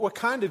We're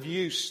kind of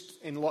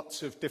used in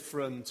lots of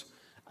different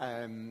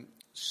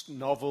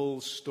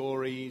novels,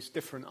 stories,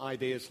 different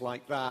ideas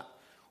like that.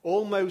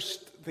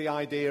 Almost the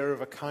idea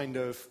of a kind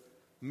of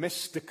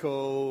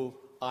mystical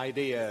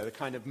idea, the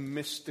kind of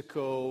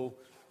mystical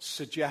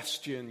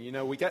suggestion. You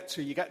know, you get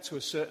to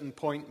a certain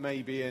point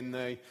maybe in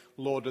the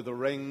Lord of the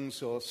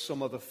Rings or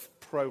some other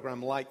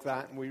program like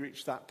that, and we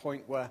reach that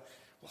point where,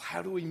 well,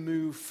 how do we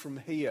move from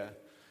here?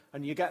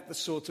 And you get the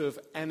sort of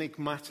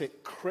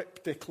enigmatic,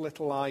 cryptic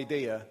little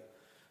idea.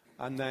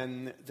 And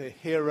then the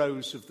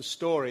heroes of the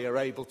story are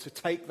able to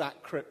take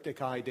that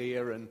cryptic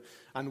idea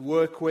and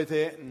work with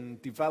it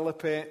and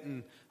develop it.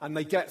 And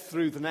they get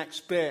through the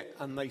next bit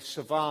and they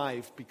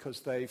survive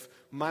because they've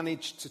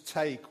managed to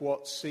take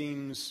what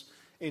seems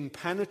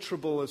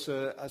impenetrable as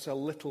a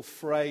little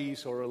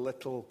phrase or a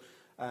little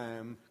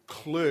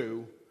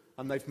clue,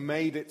 and they've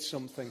made it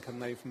something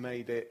and they've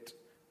made it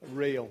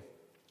real.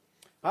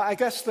 I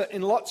guess that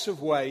in lots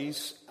of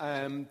ways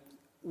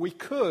we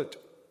could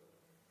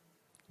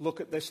look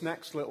at this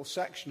next little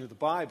section of the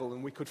Bible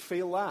and we could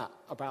feel that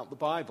about the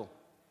Bible.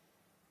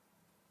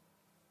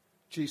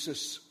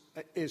 Jesus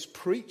is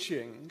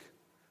preaching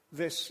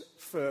this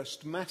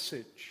first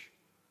message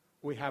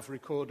we have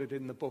recorded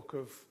in the book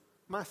of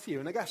Matthew.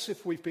 And I guess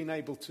if we've been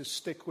able to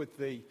stick with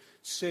the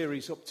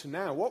series up to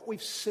now, what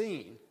we've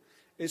seen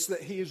is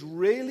that he is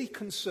really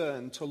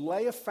concerned to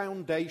lay a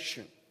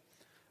foundation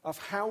of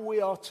how we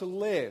are to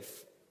live.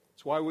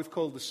 That's why we've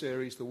called the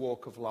series The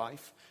Walk of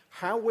Life.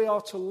 How we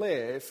are to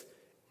live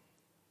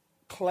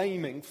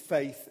claiming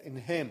faith in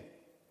him.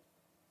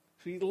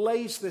 So he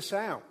lays this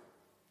out.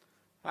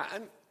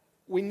 And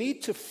we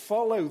need to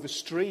follow the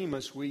stream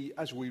as we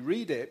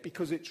read it,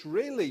 because it's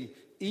really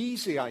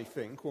easy, I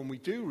think, when we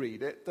do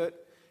read it, that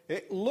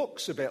it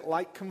looks a bit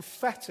like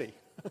confetti.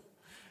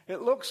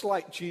 It looks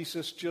like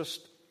Jesus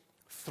just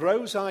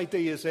throws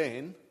ideas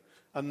in,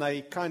 and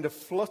they kind of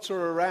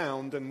flutter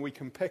around, and we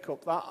can pick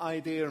up that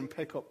idea and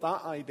pick up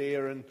that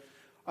idea.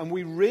 And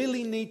we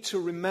really need to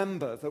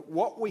remember that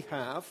what we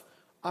have,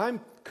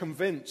 I'm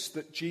convinced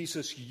that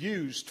Jesus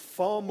used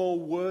far more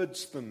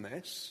words than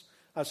this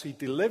as he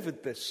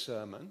delivered this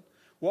sermon.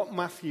 What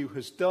Matthew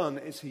has done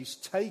is he's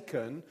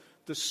taken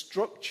the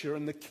structure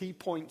and the key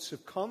points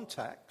of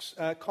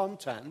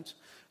content,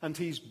 and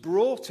he's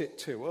brought it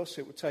to us.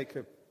 It would take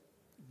a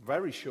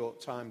very short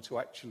time to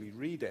actually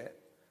read it,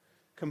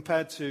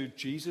 compared to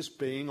Jesus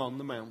being on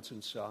the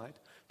mountainside.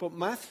 But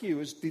Matthew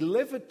has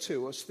delivered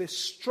to us this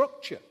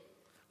structure,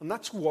 and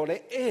that's what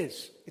it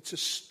is. It's a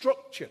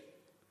structure.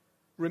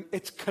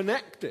 It's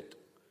connected.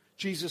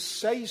 Jesus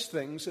says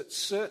things at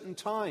certain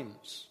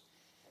times.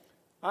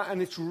 And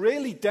it's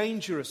really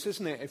dangerous,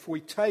 isn't it, if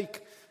we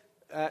take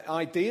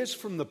ideas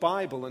from the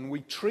Bible and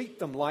we treat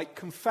them like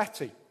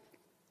confetti.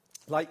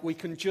 Like we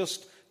can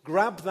just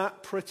grab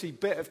that pretty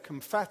bit of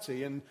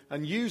confetti and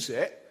use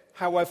it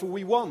however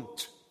we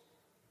want.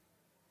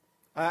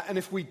 And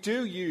if we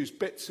do use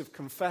bits of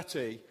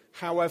confetti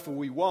however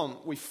we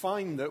want, we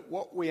find that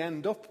what we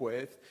end up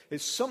with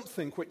is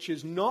something which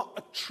is not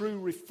a true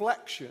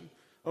reflection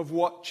of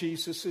what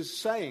Jesus is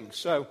saying.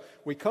 So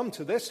we come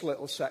to this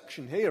little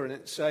section here and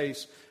it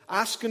says,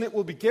 "Ask and it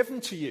will be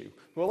given to you."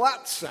 Well,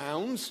 that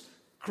sounds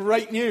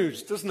great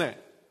news, doesn't it?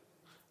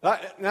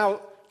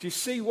 Now, do you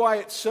see why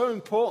it's so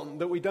important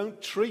that we don't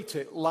treat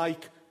it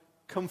like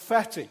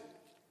confetti?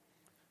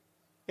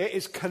 It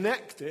is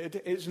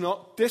connected, it's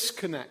not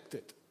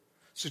disconnected.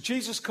 So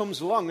Jesus comes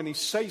along and he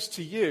says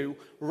to you,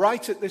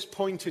 right at this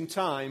point in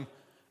time,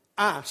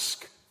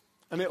 ask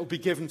and it'll be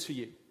given to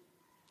you.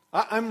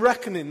 I'm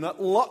reckoning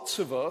that lots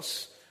of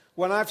us,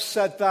 when I've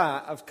said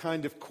that, have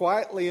kind of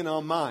quietly in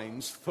our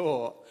minds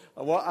thought,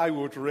 what I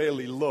would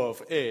really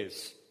love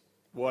is,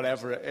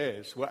 whatever it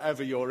is,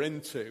 whatever you're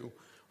into,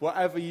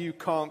 whatever you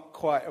can't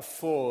quite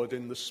afford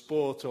in the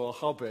sport or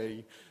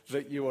hobby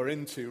that you are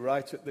into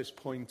right at this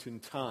point in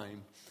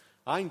time.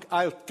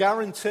 I'll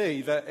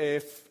guarantee that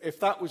if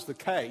that was the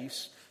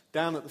case,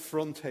 down at the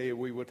front here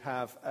we would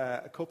have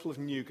a couple of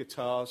new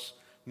guitars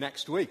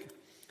next week.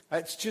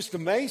 It's just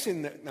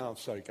amazing that... No,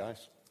 sorry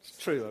guys. It's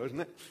true though,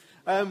 isn't it?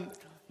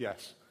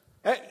 Yes.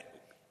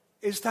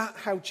 Is that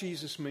how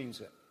Jesus means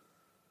it?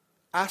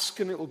 Ask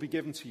and it will be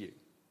given to you.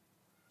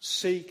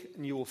 Seek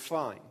and you will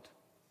find.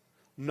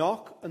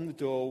 Knock and the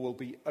door will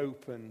be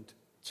opened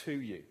to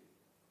you.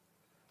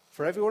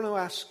 For everyone who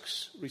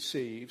asks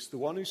receives, the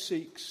one who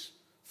seeks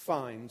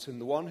finds,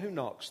 and the one who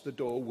knocks, the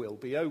door will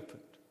be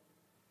opened.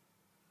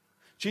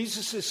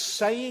 Jesus is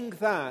saying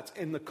that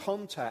in the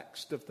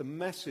context of the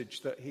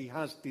message that he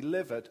has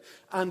delivered,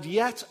 and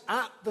yet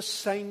at the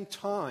same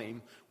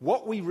time,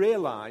 what we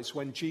realize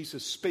when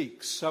Jesus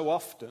speaks so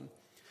often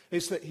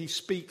is that he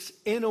speaks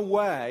in a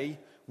way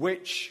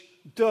which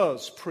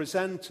does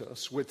present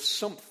us with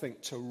something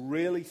to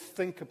really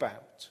think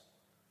about,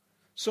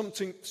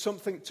 something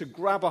to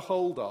grab a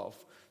hold of,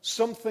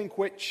 something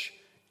which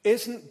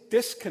isn't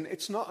disconnected.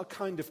 It's not a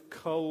kind of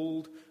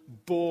cold,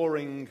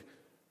 boring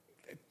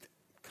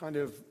kind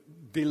of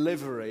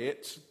delivery.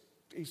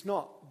 He's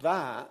not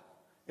that.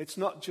 It's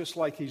not just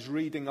like he's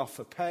reading off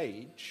a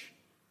page.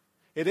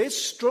 It is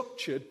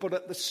structured, but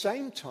at the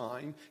same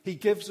time, he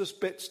gives us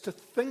bits to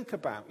think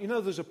about. You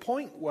know, there's a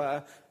point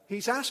where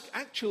he's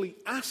actually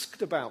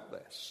asked about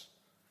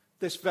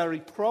this very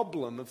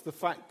problem of the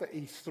fact that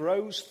he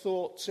throws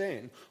thoughts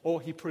in,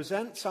 or he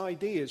presents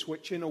ideas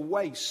which in a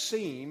way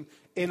seem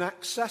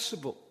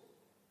inaccessible.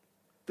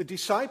 The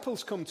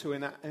disciples come to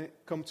him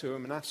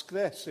and ask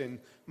this in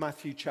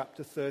Matthew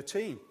chapter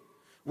 13.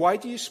 Why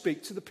do you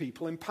speak to the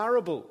people in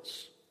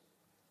parables?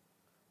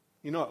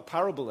 You know what a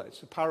parable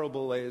is? A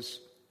parable is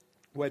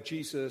where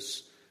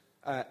Jesus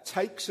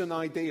takes an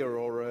idea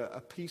or a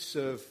piece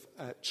of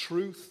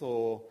truth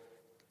or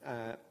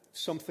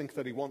something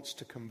that he wants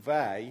to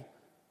convey,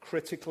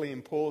 critically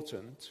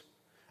important,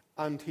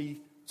 and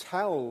he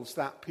tells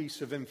that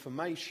piece of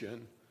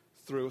information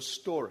through a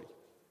story,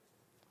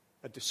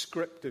 a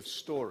descriptive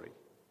story,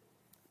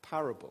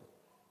 parable.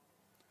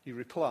 He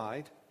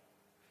replied,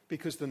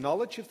 because the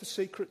knowledge of the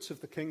secrets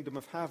of the kingdom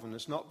of heaven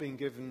has been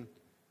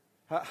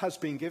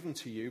given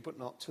to you, but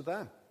not to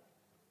them.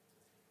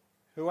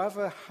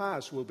 Whoever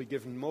has will be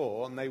given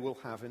more, and they will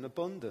have in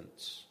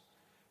abundance.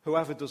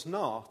 Whoever does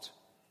not,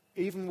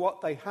 even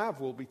what they have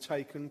will be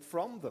taken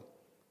from them.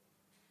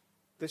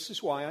 This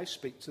is why I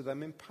speak to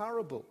them in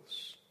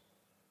parables.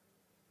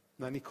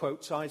 And then he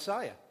quotes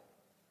Isaiah.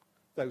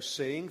 Though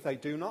seeing, they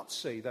do not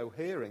see. Though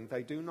hearing,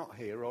 they do not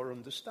hear or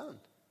understand.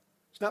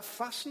 Isn't that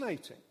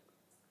fascinating?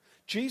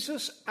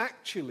 Jesus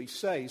actually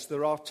says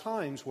there are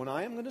times when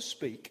I am going to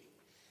speak,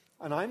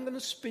 and I'm going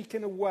to speak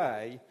in a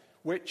way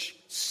which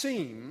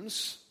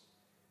seems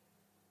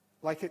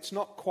like it's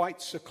not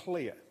quite so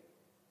clear.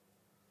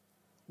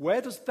 Where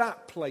does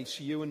that place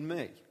you and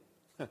me?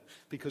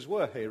 Because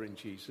we're hearing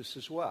Jesus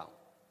as well.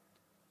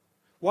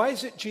 Why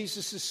is it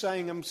Jesus is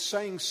saying, I'm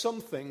saying some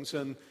things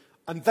and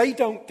they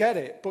don't get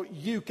it, but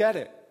you get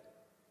it.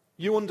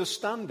 You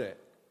understand it.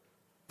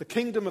 The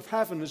kingdom of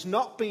heaven has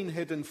not been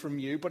hidden from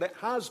you, but it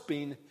has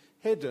been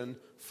hidden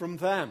from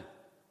them.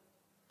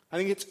 I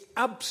think it's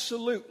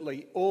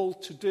absolutely all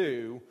to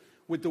do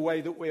with the way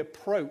that we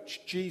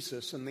approach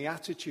Jesus and the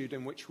attitude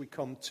in which we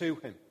come to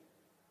him.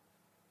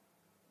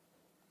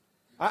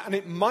 And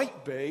it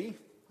might be,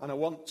 and I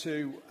want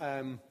to,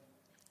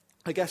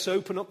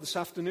 open up this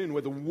afternoon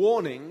with a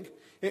warning.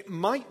 It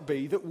might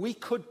be that we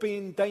could be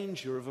in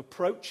danger of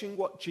approaching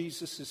what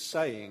Jesus is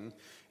saying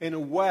in a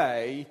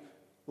way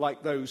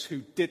like those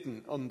who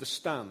didn't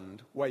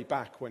understand way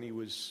back when he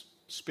was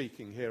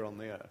speaking here on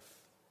the earth.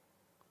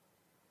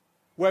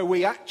 Where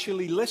we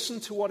actually listen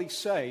to what he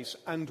says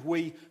and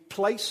we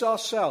place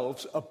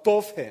ourselves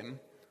above him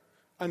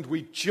and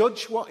we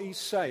judge what he's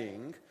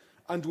saying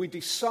and we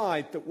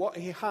decide that what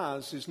he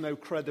has is no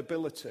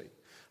credibility,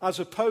 as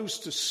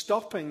opposed to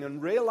stopping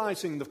and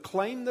realizing the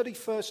claim that he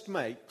first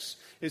makes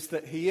is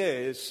that he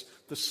is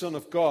the Son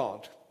of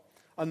God.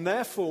 And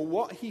therefore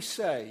what he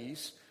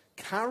says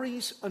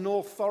carries an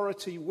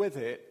authority with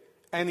it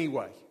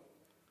anyway.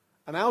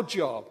 And our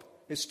job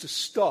is to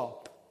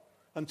stop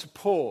and to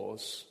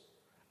pause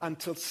and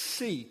to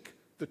seek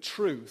the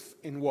truth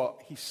in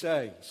what he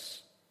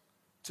says.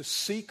 To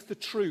seek the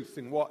truth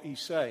in what he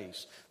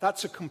says.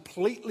 That's a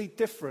completely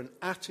different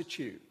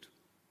attitude.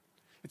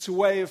 It's a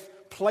way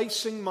of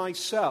placing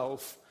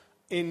myself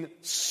in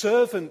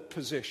servant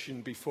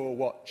position before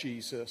what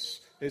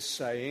Jesus is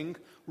saying,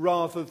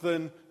 rather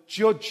than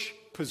judge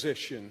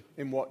position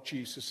in what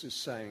Jesus is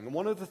saying. And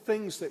one of the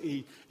things that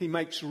he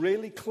makes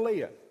really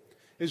clear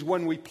is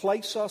when we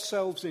place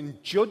ourselves in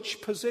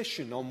judge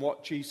position on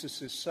what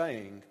Jesus is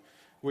saying,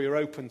 we are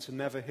open to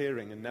never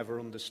hearing and never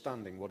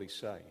understanding what he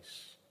says.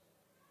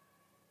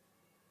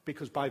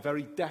 Because by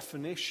very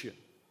definition,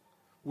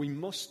 we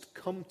must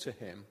come to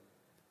him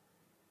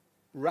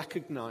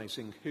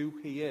recognizing who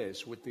he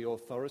is with the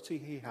authority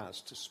he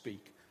has to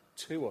speak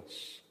to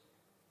us.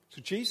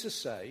 So Jesus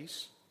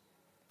says,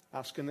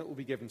 ask and it will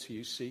be given to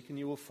you, seek and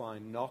you will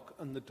find, knock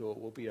and the door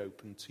will be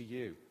opened to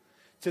you.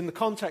 It's in the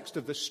context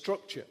of this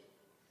structure.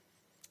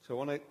 So I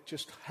want to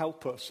just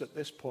help us at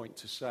this point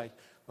to say,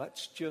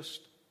 let's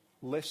just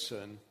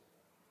listen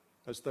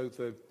as though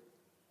the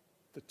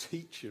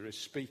teacher is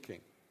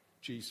speaking,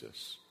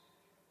 Jesus,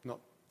 not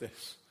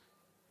this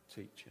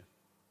teacher.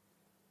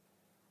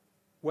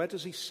 Where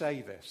does he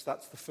say this?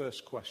 That's the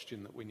first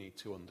question that we need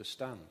to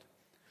understand.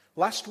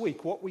 Last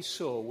week, what we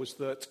saw was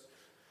that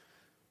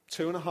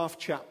 2.5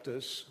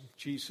 chapters,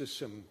 Jesus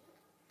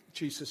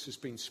has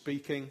been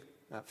speaking.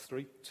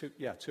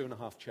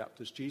 2.5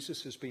 chapters.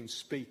 Jesus has been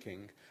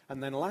speaking.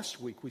 And then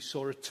last week, we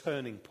saw a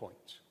turning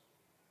point.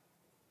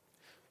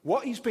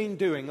 What he's been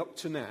doing up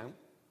to now,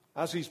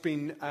 as he's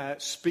been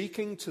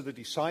speaking to the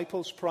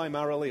disciples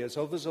primarily, as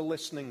others are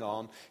listening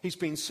on, he's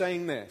been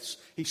saying this.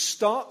 He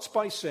starts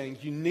by saying,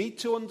 you need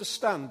to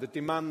understand the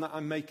demand that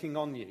I'm making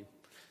on you.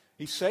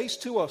 He says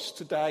to us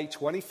today,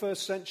 21st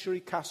century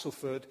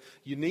Castleford,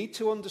 you need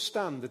to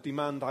understand the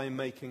demand I am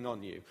making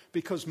on you,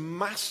 because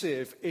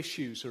massive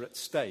issues are at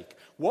stake.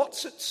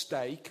 What's at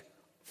stake,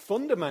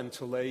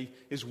 fundamentally,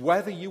 is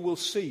whether you will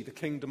see the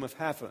kingdom of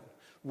heaven,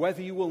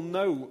 whether you will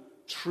know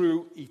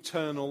true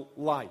eternal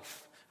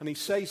life. And he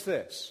says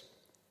this,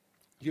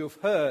 you have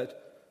heard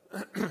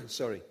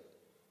sorry.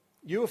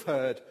 You have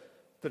heard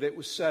that it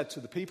was said to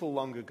the people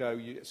long ago,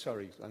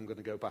 I'm going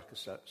to go back a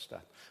step.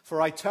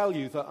 For I tell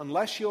you that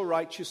unless your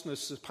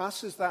righteousness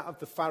surpasses that of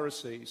the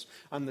Pharisees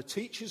and the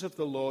teachers of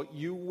the law,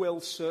 you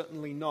will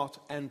certainly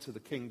not enter the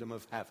kingdom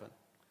of heaven.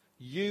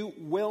 You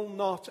will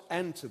not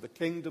enter the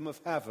kingdom of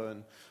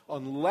heaven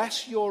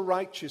unless your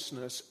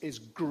righteousness is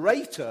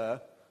greater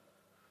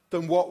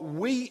than what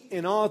we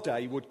in our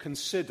day would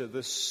consider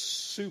the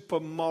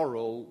super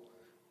moral,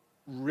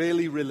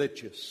 really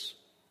religious.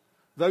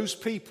 Those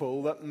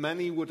people that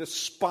many would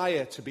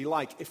aspire to be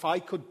like. If I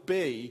could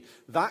be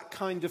that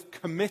kind of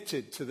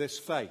committed to this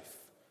faith,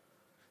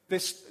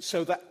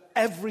 so that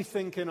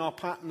everything in our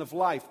pattern of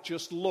life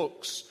just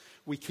looks,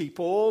 we keep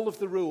all of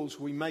the rules,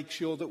 we make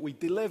sure that we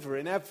deliver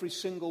in every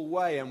single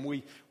way, and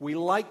we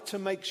like to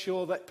make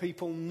sure that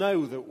people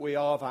know that we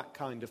are that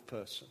kind of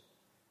person.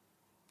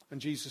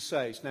 And Jesus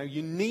says, now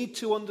you need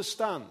to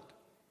understand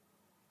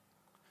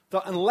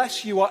that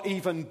unless you are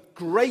even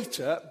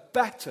greater,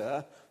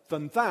 better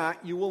than that,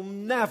 you will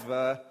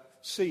never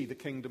see the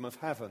kingdom of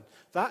heaven.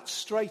 That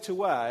straight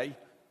away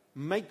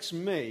makes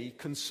me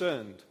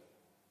concerned.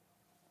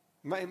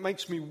 It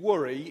makes me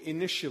worry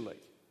initially,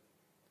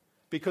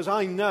 because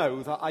I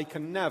know that I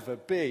can never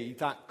be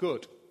that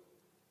good.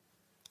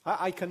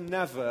 I can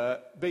never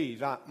be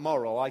that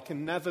moral. I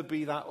can never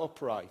be that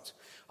upright.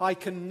 I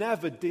can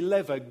never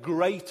deliver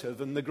greater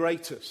than the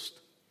greatest.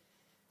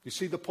 You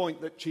see the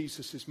point that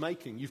Jesus is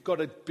making? You've got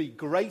to be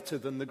greater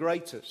than the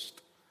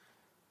greatest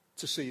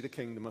to see the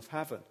kingdom of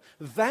heaven.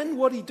 Then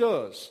what he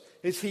does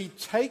is he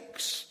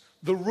takes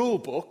the rule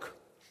book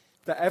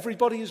that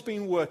everybody has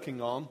been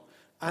working on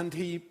and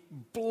he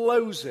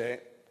blows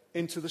it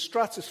into the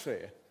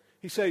stratosphere.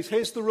 He says,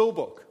 here's the rule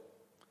book.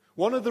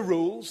 One of the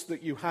rules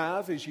that you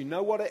have is you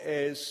know what it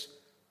is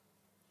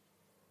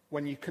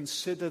when you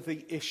consider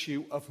the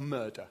issue of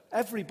murder.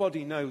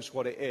 Everybody knows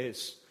what it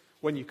is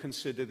when you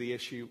consider the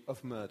issue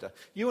of murder.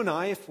 You and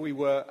I, if we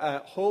were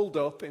hauled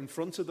up in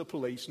front of the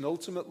police and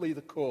ultimately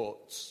the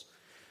courts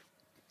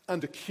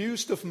and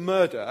accused of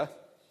murder,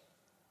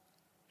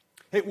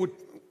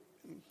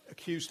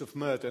 accused of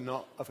murder,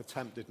 not of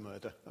attempted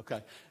murder,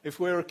 okay? If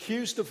we're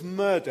accused of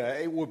murder,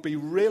 it would be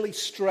really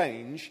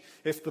strange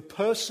if the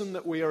person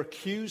that we are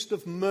accused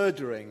of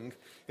murdering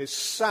is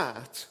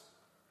sat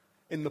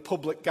in the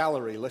public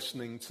gallery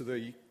listening to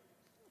the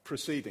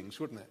proceedings,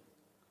 wouldn't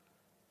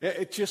it?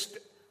 It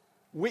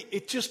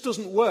just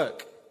doesn't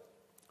work.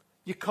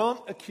 You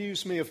can't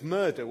accuse me of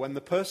murder when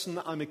the person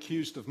that I'm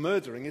accused of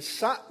murdering is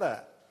sat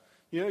there.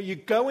 You know, you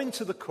go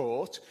into the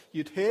court,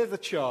 you'd hear the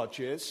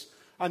charges,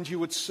 and you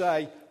would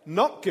say,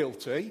 not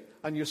guilty,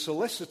 and your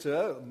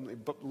solicitor,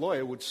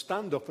 lawyer, would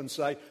stand up and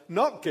say,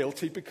 not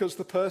guilty, because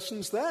the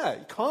person's there.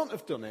 You can't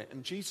have done it.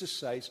 And Jesus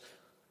says,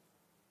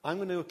 I'm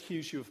going to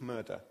accuse you of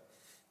murder.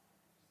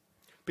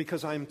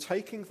 Because I'm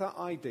taking that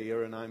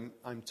idea and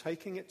I'm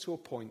taking it to a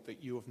point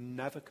that you have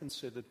never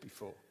considered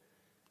before.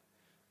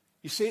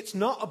 You see, it's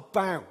not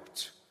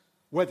about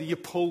whether you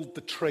pulled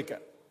the trigger.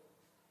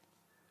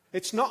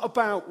 It's not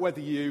about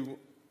whether you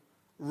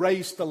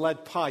raised the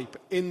lead pipe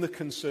in the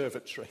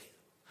conservatory.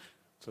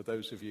 For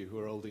those of you who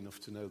are old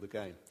enough to know the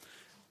game.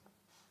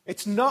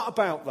 It's not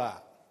about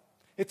that.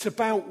 It's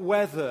about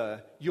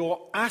whether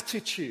your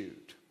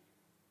attitude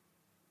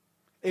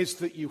is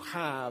that you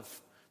have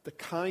the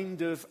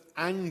kind of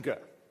anger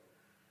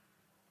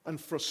and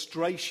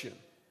frustration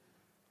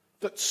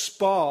that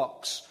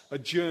sparks a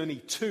journey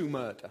to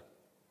murder.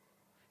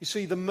 You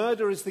see, the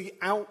murder is the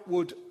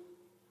outward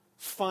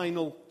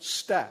final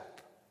step.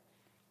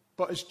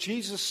 But as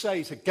Jesus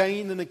says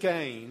again and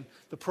again,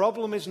 the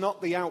problem is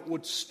not the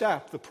outward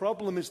step. The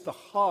problem is the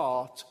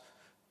heart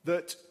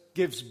that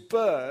gives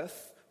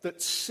birth,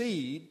 that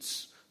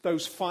seeds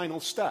those final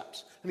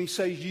steps. And he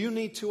says, you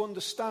need to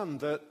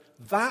understand that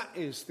that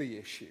is the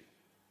issue.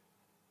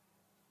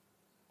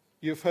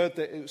 You've heard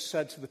that it was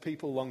said to the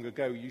people long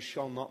ago, you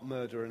shall not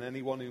murder, and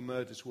anyone who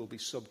murders will be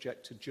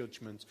subject to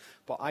judgment.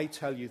 But I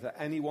tell you that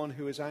anyone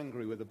who is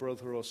angry with a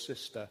brother or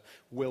sister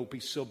will be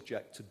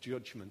subject to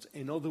judgment.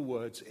 In other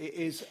words, it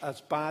is as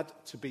bad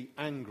to be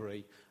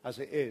angry as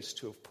it is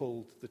to have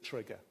pulled the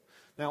trigger.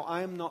 Now,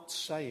 I am not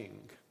saying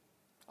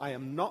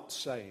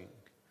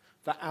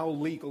that our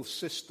legal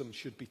system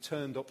should be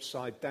turned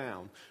upside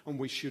down and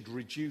we should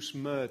reduce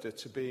murder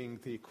to being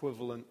the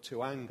equivalent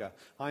to anger.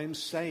 I am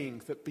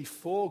saying that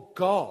before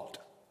God,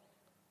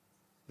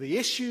 the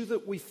issue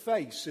that we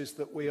face is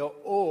that we are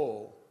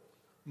all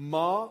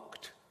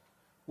marked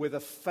with a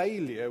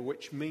failure,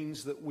 which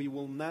means that we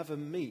will never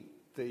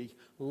meet the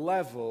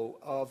level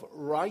of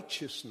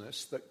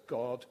righteousness that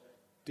God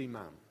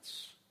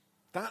demands.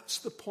 That's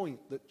the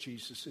point that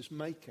Jesus is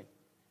making.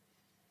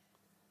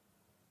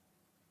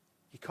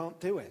 You can't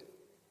do it.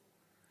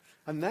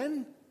 And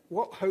then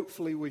what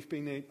hopefully we've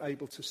been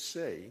able to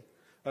see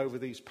over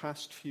these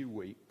past few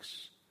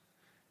weeks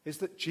is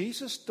that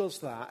Jesus does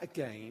that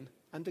again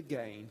and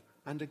again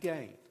and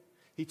again.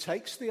 He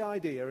takes the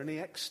idea and he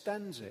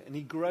extends it and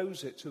he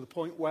grows it to the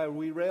point where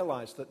we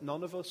realize that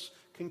none of us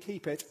can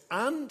keep it.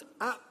 And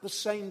at the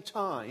same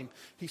time,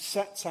 he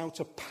sets out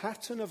a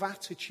pattern of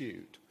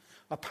attitude,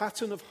 a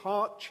pattern of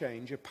heart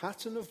change, a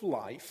pattern of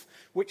life,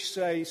 which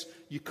says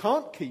you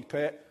can't keep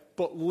it,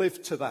 but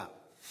live to that.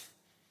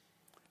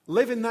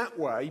 Live in that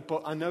way,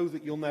 but I know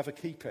that you'll never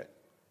keep it.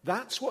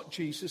 That's what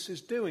Jesus is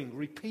doing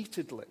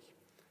repeatedly.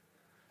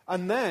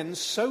 And then,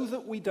 so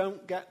that we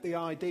don't get the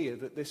idea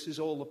that this is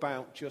all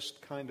about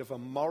just kind of a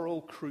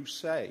moral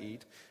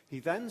crusade, he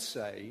then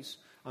says,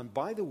 and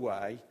by the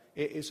way,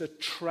 it is a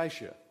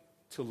treasure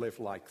to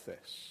live like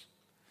this.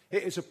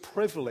 It is a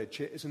privilege,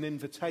 it is an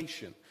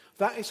invitation.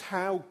 That is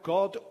how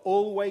God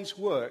always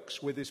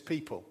works with his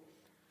people.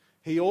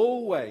 He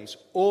always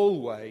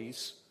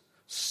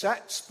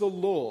sets the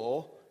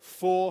law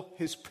for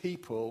his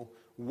people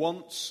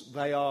once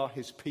they are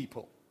his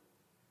people.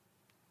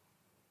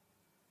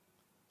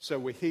 So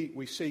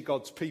we see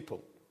God's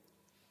people.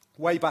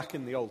 Way back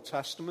in the Old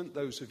Testament,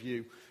 those of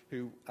you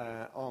who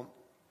aren't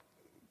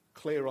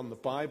clear on the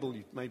Bible,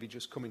 you maybe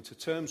just coming to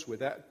terms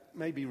with it,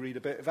 maybe read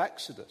a bit of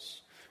Exodus.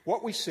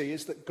 What we see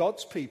is that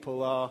God's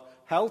people are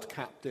held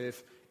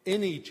captive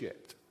in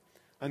Egypt.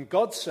 And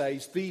God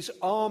says, these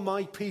are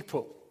my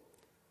people.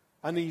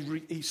 And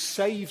he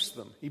saves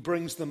them. He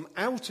brings them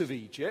out of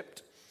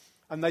Egypt.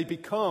 And they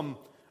become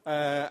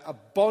a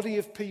body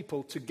of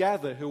people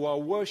together who are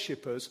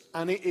worshippers,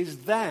 and it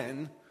is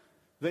then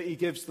that he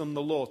gives them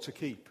the law to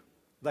keep.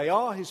 They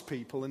are his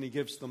people, and he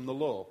gives them the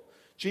law.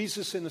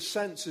 Jesus, in a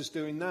sense, is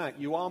doing that.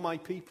 You are my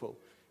people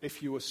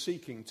if you are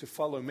seeking to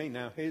follow me.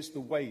 Now, here's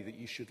the way that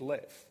you should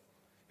live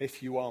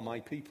if you are my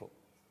people.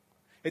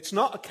 It's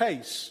not a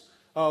case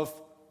of,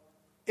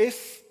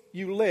 if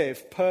you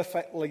live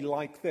perfectly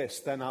like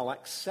this, then I'll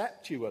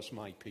accept you as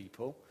my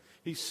people.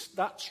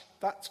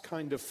 That's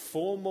kind of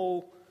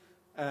formal,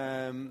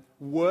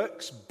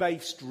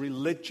 works-based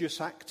religious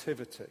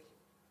activity.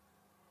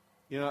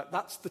 You know,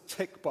 that's the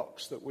tick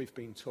box that we've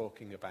been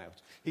talking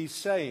about. He's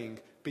saying,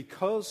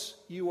 because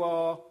you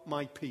are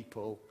my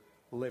people,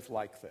 live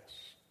like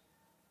this.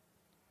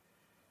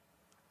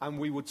 And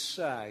we would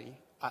say,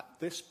 at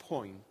this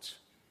point,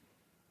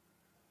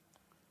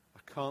 I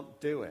can't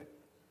do it.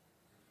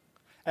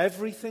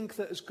 Everything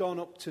that has gone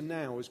up to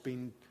now has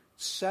been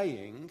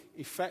saying,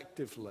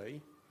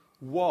 effectively,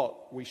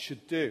 what we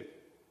should do.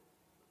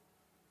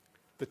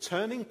 The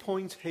turning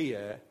point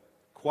here,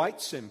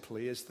 quite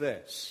simply, is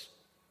this.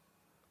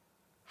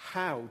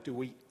 How do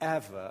we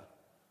ever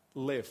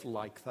live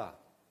like that?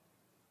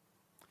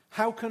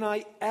 How can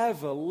I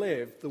ever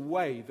live the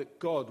way that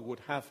God would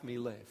have me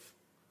live?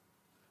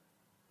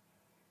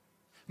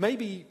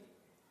 Maybe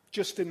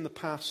just in the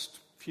past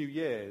few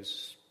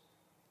years,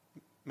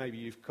 maybe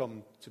you've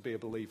come to be a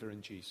believer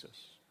in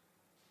Jesus.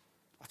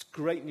 That's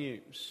great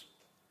news.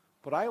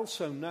 But I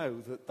also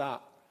know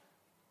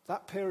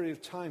that period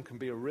of time can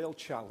be a real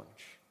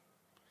challenge.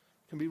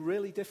 It can be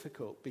really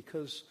difficult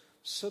because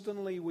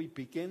suddenly we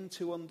begin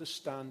to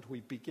understand, we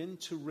begin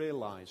to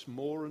realize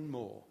more and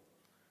more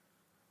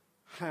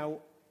how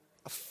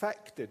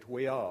affected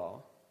we are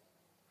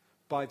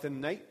by the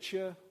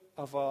nature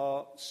of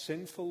our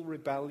sinful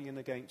rebellion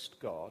against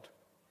God,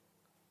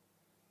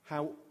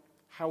 how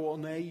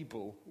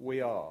unable we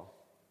are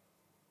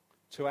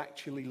to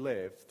actually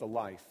live the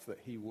life that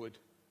he would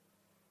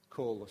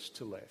call us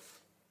to live.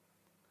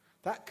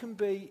 That can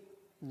be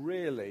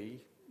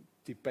really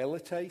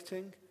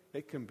debilitating.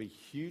 It can be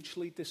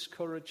hugely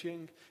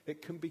discouraging.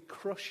 It can be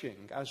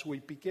crushing as we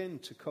begin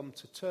to come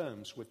to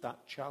terms with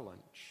that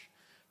challenge.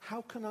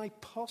 How can I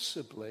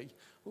possibly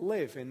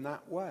live in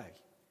that way?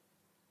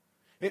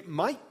 It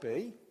might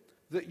be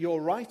that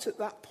you're right at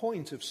that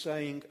point of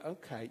saying,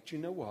 okay, do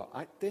you know what?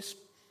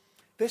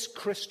 This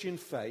Christian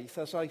faith,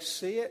 as I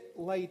see it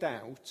laid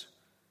out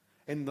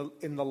in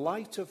the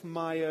light of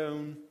my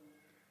own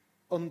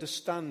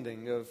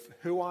understanding of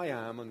who I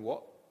am and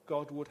what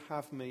God would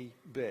have me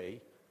be,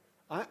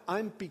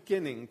 I'm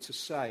beginning to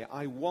say,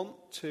 I want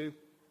to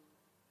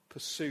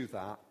pursue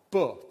that,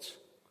 but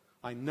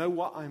I know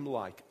what I'm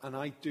like, and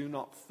I do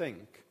not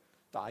think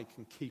that I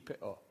can keep it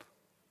up.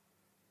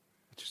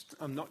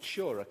 I'm not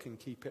sure I can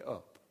keep it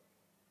up.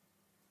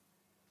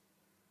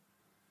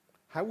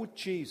 How would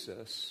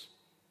Jesus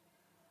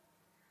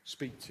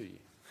speak to you?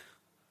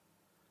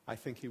 I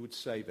think he would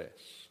say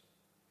this.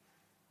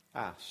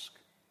 Ask,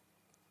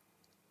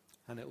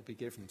 and it will be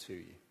given to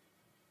you.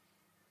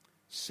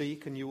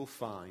 Seek, and you will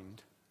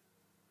find.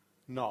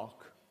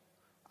 Knock,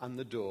 and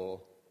the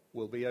door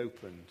will be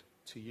opened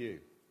to you.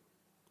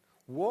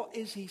 What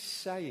is he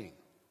saying?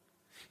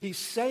 He's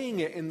saying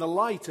it in the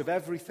light of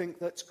everything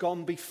that's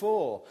gone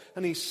before.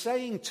 And he's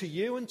saying to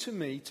you and to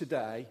me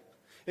today,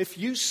 if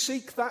you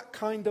seek that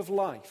kind of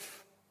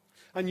life,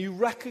 and you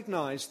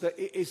recognize that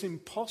it is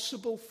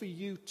impossible for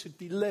you to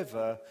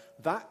deliver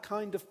that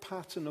kind of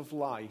pattern of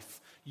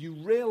life, you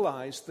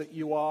realize that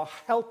you are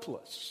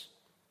helpless.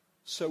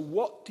 So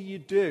what do you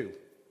do?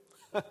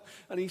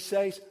 And he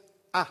says,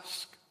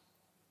 ask,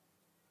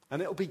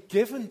 and it'll be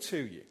given to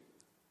you.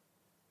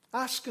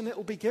 Ask and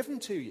it'll be given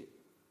to you.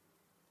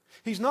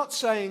 He's not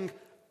saying,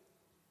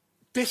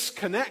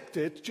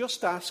 disconnected,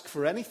 just ask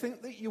for anything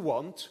that you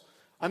want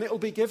and it'll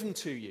be given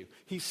to you.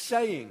 He's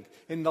saying,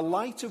 in the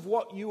light of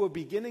what you are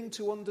beginning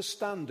to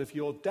understand of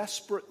your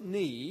desperate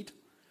need,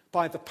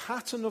 by the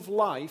pattern of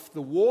life,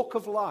 the walk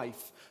of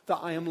life that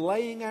I am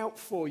laying out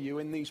for you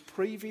in these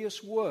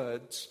previous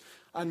words,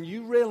 and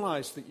you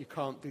realize that you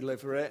can't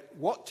deliver it,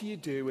 what do you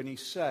do? And he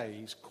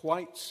says,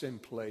 quite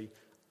simply,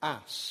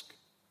 ask,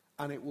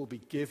 and it will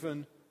be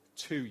given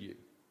to you.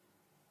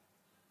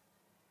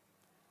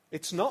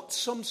 It's not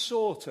some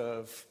sort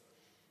of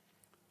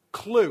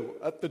clue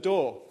at the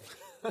door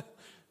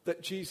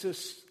that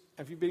Jesus,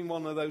 have you been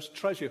one of those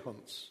treasure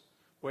hunts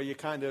where you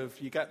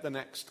get the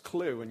next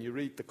clue and you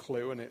read the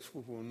clue and it's,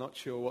 well, we're not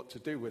sure what to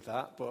do with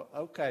that, but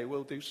okay,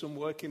 we'll do some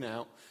working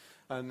out.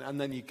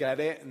 And then you get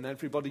it and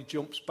everybody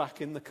jumps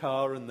back in the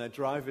car and they're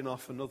driving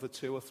off another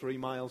 2 or 3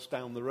 miles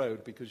down the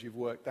road because you've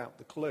worked out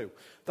the clue.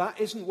 That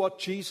isn't what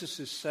Jesus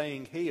is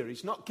saying here.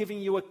 He's not giving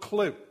you a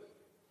clue,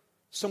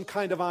 some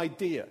kind of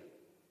idea.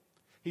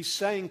 He's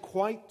saying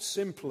quite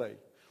simply,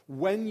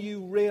 when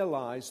you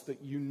realize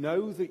that you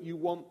know that you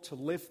want to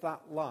live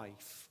that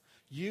life,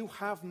 you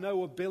have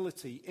no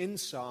ability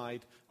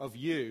inside of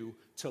you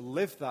to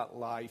live that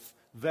life.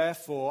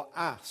 Therefore,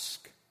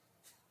 ask.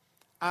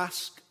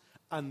 Ask,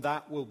 and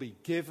that will be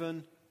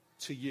given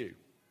to you.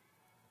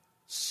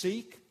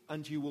 Seek,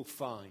 and you will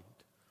find.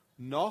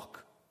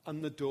 Knock,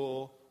 and the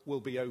door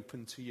will be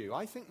open to you.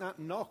 I think that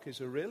knock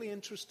is a really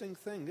interesting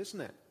thing,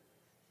 isn't it?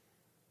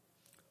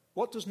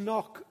 What does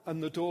knock,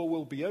 and the door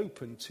will be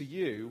open to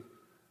you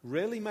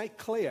really make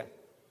clear?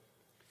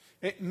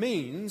 It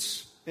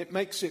means, it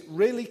makes it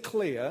really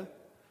clear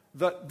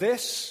that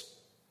this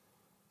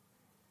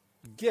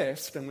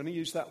gift, I'm going to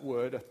use that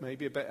word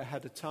maybe a bit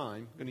ahead of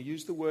time, I'm going to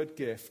use the word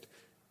gift,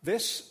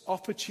 this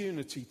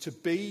opportunity to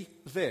be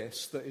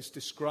this that is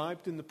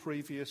described in the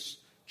previous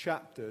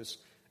chapters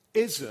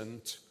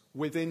isn't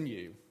within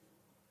you.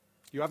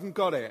 You haven't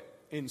got it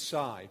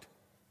inside,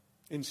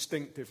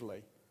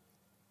 instinctively.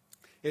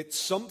 It's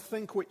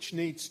something which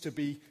needs to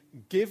be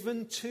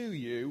given to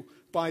you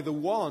by the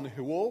one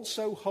who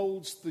also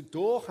holds the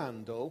door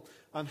handle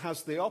and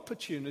has the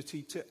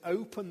opportunity to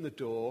open the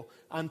door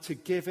and to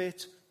give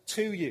it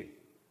to you.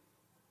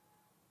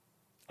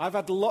 I've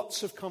had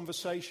lots of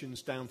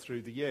conversations down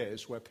through the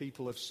years where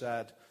people have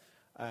said,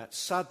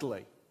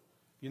 sadly,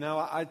 you know,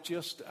 I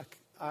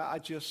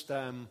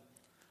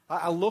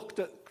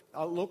looked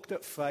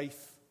at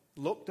faith,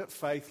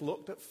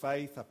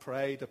 I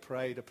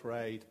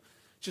prayed.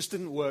 Just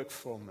didn't work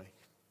for me.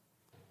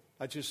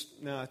 I've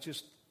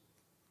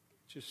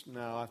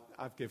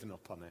given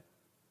up on it.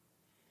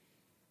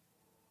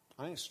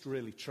 I think it's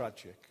really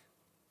tragic.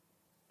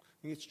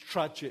 I think it's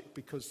tragic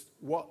because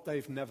what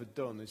they've never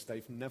done is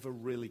they've never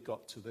really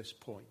got to this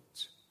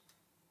point.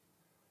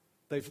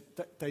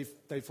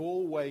 They've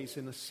always,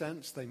 in a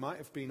sense, they might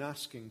have been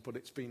asking, but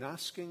it's been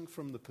asking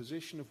from the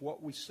position of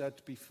what we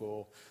said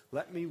before.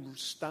 Let me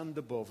stand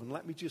above and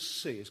let me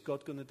just see, is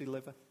God going to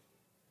deliver?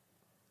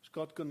 Is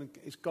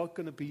God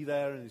going to be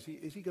there, and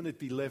is he going to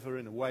deliver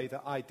in a way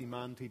that I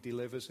demand he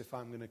delivers if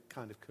I'm going to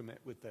kind of commit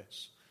with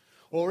this?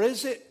 Or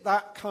is it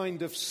that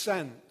kind of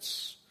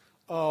sense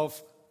of,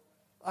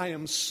 I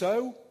am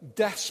so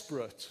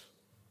desperate,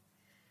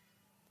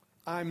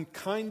 I'm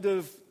kind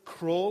of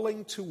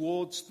crawling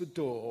towards the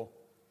door,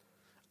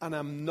 and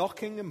I'm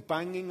knocking and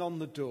banging on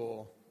the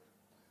door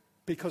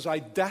because I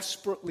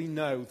desperately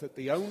know that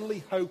the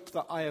only hope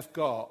that I have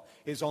got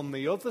is on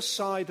the other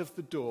side of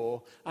the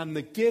door, and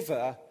the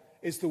giver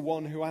is the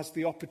one who has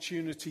the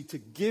opportunity to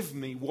give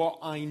me what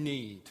I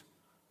need.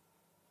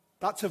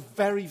 That's a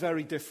very,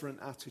 very different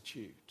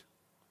attitude.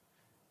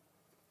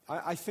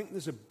 I think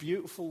there's a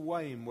beautiful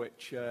way in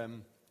which,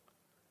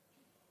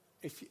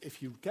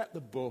 if you get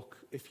the book,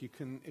 if you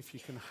can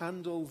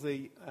handle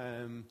the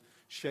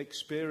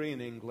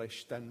Shakespearean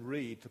English, then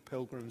read The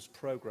Pilgrim's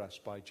Progress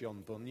by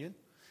John Bunyan.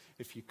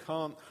 If you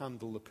can't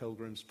handle The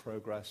Pilgrim's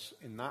Progress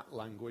in that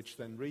language,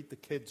 then read the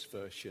kids'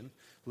 version,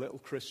 Little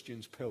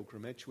Christian's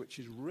Pilgrimage, which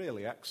is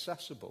really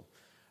accessible.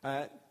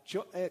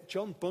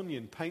 John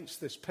Bunyan paints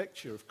this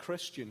picture of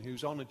Christian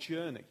who's on a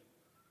journey.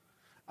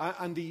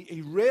 And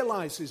he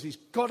realizes he's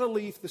got to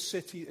leave the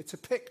city. It's a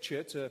picture,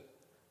 it's a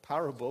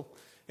parable.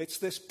 It's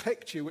this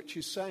picture which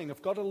is saying,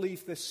 I've got to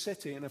leave this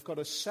city and I've got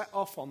to set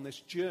off on this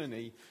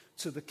journey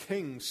to the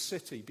king's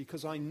city,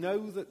 because I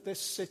know that this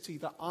city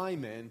that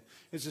I'm in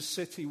is a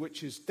city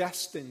which is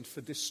destined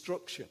for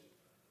destruction.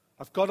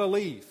 I've got to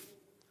leave.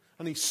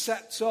 And he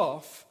sets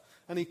off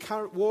and he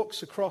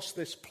walks across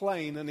this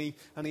plain, and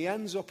he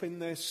ends up in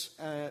this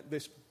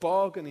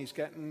bog, and he's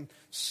getting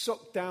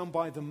sucked down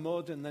by the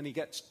mud, and then he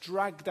gets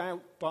dragged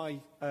out by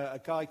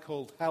a guy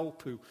called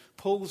Help, who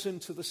pulls him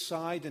to the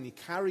side, and he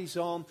carries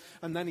on,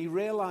 and then he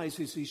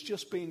realizes he's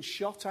just being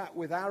shot at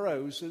with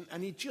arrows,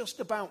 and he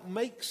just about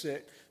makes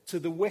it to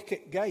the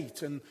wicket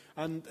gate,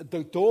 and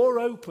the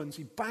door opens.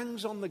 He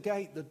bangs on the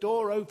gate, the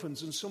door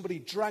opens, and somebody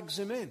drags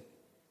him in.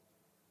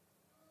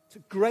 It's a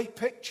great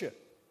picture.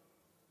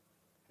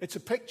 It's a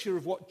picture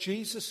of what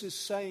Jesus is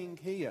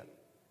saying here.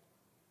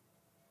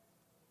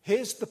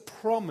 Here's the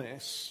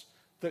promise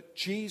that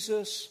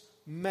Jesus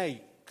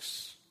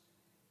makes.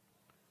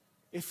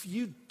 If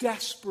you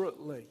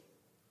desperately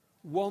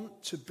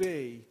want to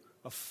be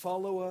a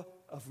follower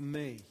of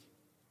me,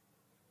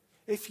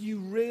 if you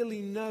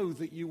really know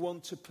that you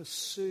want to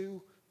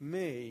pursue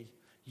me,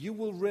 you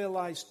will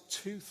realize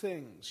two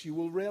things. You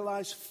will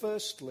realize,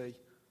 firstly,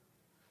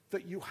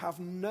 that you have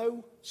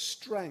no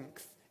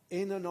strength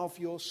in and of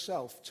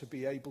yourself to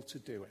be able to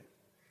do it.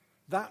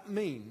 That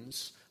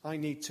means I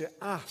need to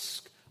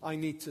ask, I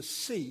need to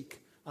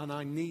seek, and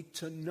I need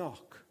to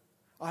knock.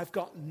 I've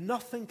got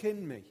nothing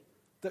in me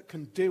that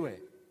can do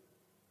it.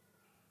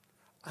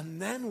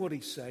 And then what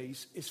he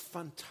says is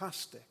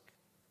fantastic,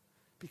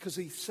 because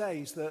he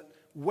says that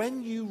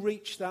when you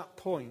reach that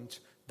point,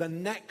 the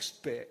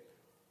next bit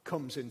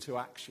comes into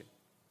action.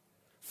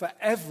 For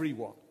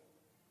everyone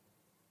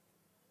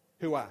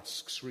who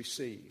asks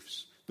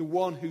receives. The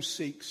one who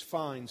seeks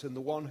finds, and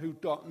the one who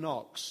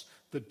knocks,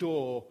 the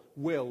door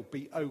will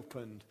be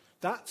opened.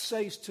 That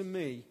says to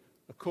me,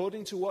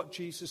 according to what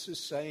Jesus is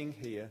saying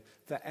here,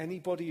 that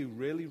anybody who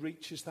really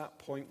reaches that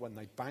point when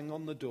they bang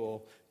on the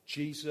door,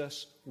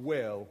 Jesus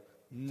will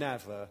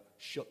never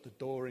shut the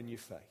door in your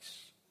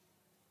face.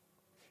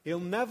 He'll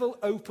never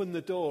open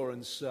the door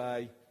and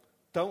say,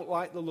 don't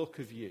like the look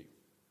of you.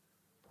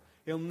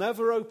 He'll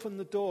never open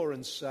the door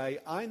and say,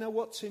 I know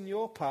what's in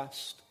your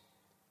past.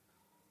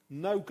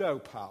 No go,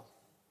 pal.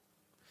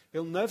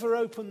 He'll never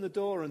open the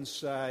door and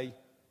say,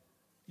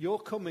 you're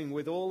coming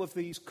with all of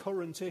these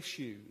current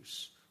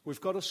issues. We've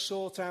got to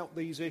sort out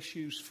these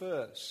issues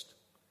first.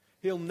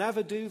 He'll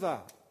never do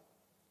that.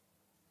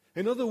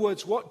 In other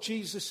words, what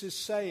Jesus is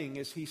saying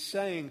is he's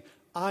saying,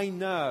 I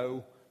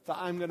know that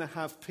I'm going to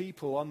have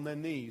people on their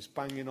knees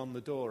banging on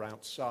the door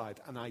outside,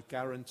 and I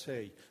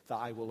guarantee that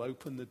I will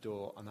open the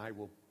door and I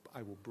will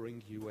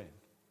bring you in.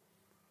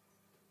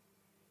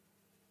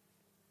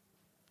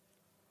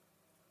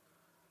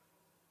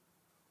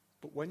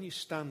 But when you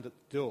stand at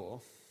the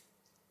door,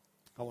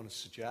 I want to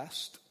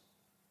suggest,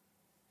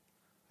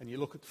 and you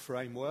look at the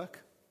framework,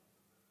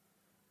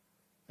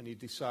 and you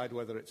decide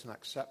whether it's an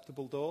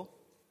acceptable door,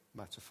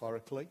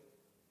 metaphorically.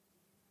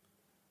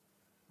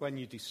 When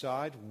you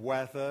decide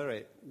whether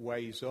it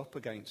weighs up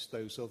against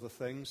those other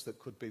things that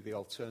could be the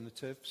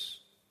alternatives.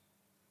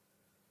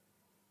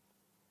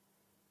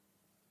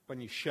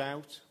 When you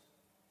shout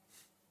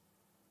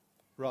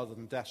rather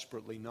than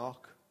desperately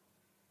knock,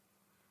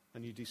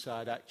 and you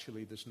decide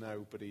actually there's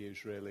nobody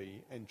who's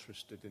really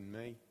interested in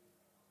me,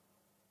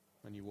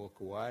 and you walk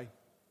away,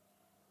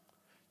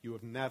 you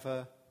have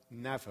never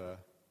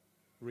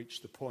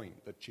reached the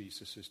point that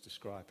Jesus is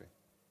describing.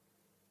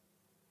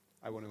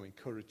 I want to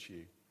encourage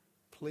you,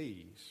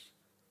 please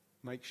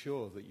make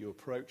sure that you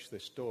approach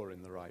this door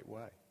in the right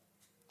way.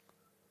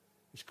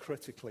 It's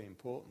critically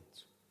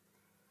important,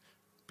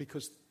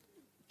 because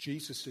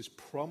Jesus'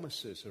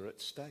 promises are at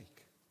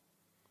stake.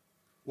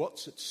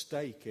 What's at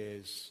stake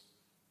is,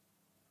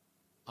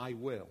 I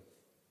will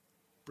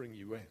bring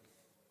you in.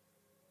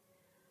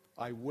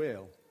 I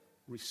will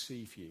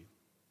receive you.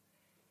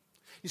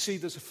 You see,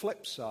 there's a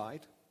flip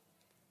side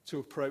to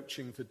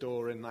approaching the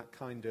door in that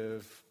kind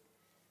of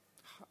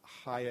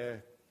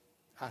higher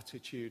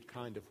attitude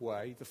kind of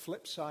way. The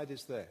flip side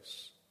is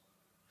this,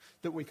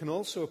 that we can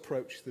also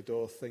approach the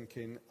door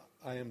thinking,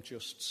 I am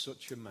just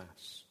such a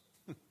mess.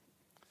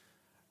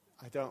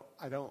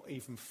 I don't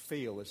even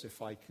feel as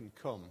if I can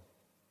come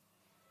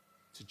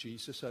to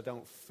Jesus. I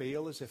don't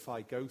feel as if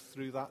I go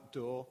through that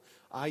door.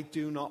 I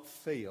do not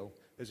feel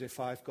as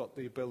if I've got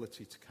the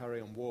ability to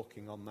carry on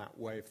walking on that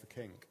way of the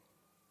King.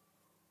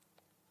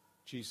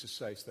 Jesus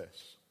says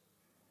this,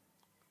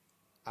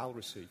 I'll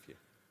receive you.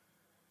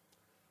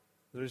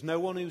 There is no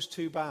one who's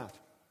too bad.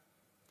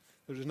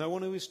 There is no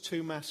one who is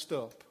too messed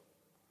up.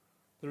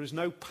 There is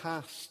no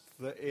past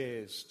that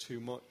is too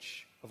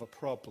much of a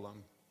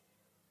problem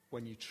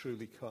when you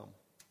truly come.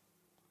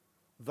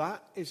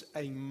 That is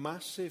a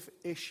massive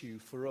issue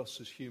for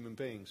us as human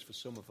beings, for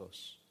some of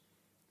us.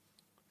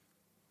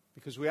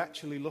 Because we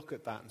actually look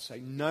at that and say,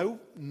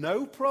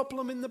 no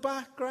problem in the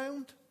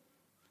background?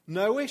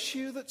 No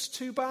issue that's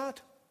too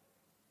bad?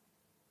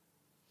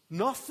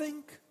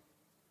 Nothing?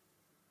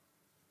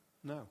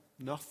 No,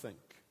 nothing.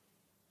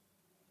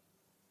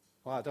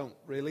 Well, I don't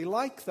really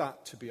like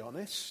that, to be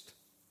honest.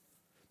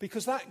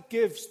 Because that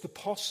gives the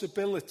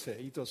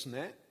possibility, doesn't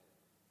it,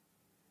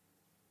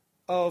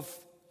 of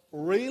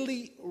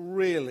really,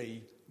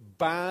 really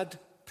bad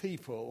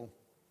people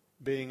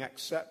being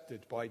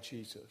accepted by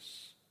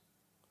Jesus.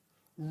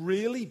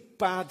 Really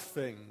bad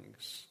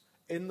things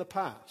in the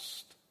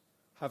past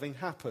having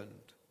happened.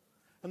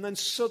 And then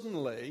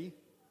suddenly,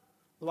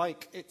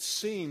 like it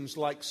seems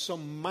like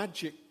some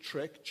magic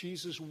trick,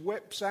 Jesus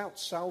whips out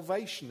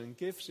salvation and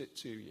gives it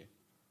to you.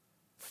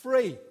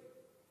 Free.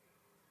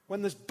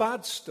 When there's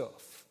bad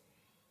stuff.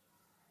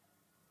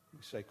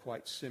 We say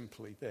quite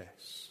simply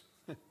this.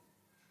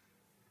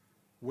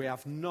 We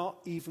have not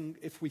even,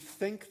 if we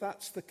think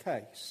that's the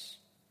case,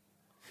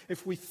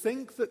 if we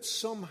think that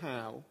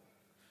somehow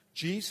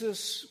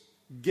Jesus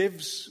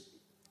gives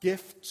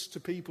gifts to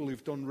people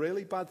who've done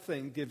really bad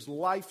things, gives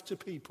life to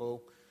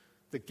people,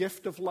 the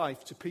gift of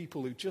life to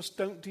people who just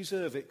don't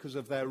deserve it because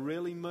of their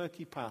really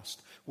murky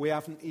past, we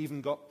haven't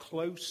even got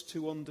close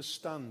to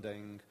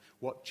understanding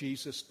what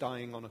Jesus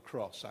dying on a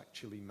cross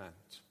actually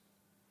meant.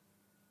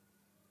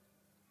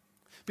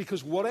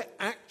 Because what it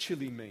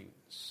actually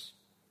means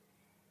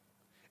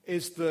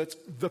is that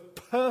the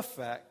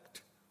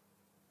perfect,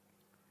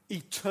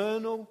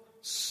 eternal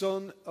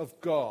Son of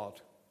God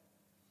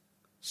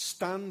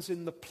stands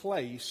in the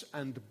place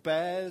and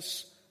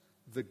bears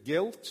the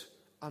guilt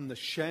and the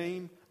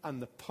shame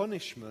and the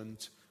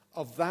punishment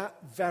of that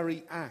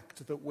very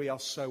act that we are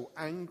so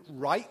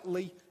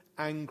rightly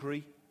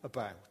angry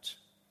about.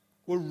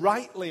 We're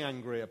rightly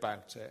angry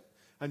about it.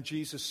 And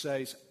Jesus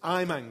says,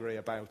 I'm angry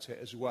about it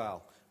as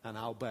well, and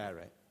I'll bear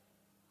it.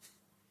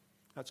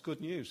 That's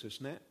good news,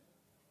 isn't it?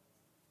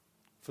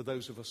 For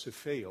those of us who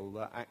feel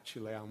that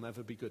actually I'll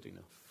never be good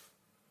enough.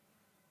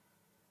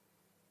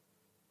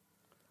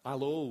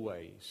 I'll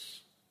always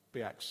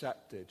be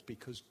accepted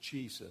because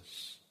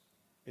Jesus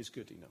is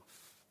good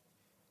enough.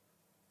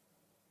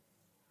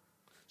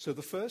 So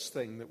the first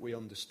thing that we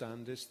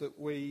understand is that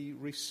we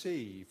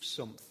receive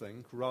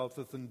something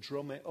rather than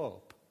drum it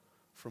up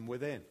from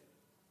within.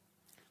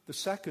 The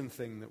second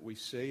thing that we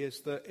see is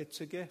that it's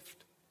a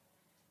gift.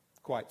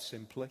 Quite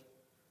simply,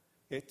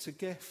 it's a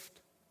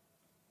gift.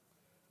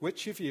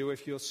 Which of you,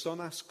 if your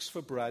son asks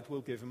for bread,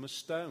 will give him a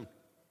stone?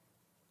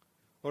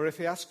 Or if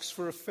he asks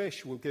for a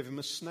fish, will give him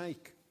a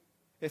snake?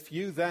 If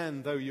you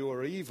then, though you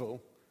are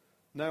evil,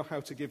 know how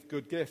to give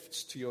good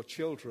gifts to your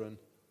children,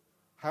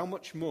 how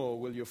much more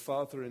will your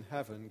Father in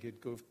heaven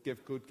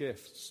give good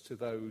gifts to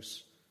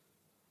those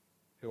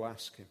who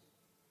ask him?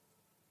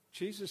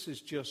 Jesus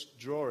is just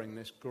drawing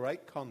this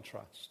great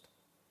contrast.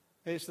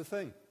 Here's the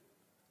thing.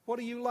 What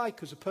are you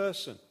like as a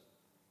person?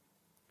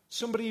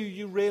 Somebody who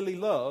you really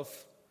love,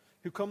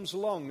 who comes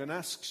along and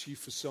asks you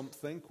for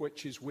something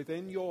which is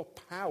within your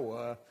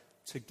power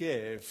to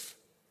give.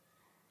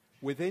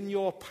 Within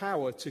your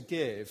power to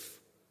give,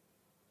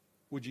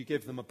 would you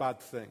give them a bad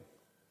thing?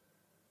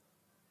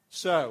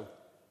 So,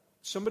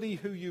 somebody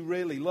who you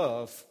really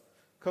love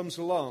comes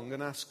along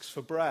and asks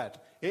for bread.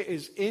 It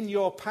is in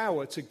your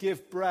power to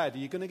give bread. Are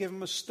you going to give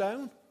them a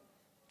stone?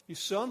 Your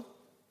son?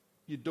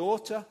 Your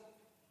daughter?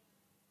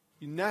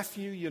 Your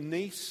nephew? Your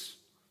niece?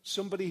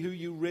 Somebody who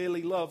you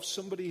really love,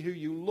 somebody who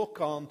you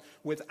look on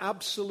with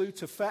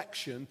absolute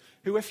affection,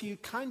 who if you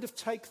kind of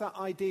take that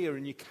idea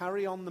and you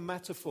carry on the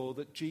metaphor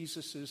that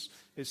Jesus is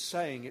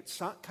saying,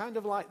 it's kind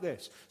of like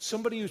this.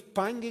 Somebody who's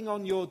banging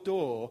on your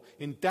door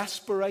in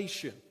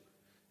desperation,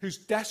 who's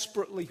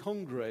desperately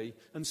hungry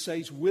and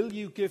says, will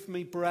you give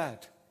me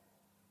bread?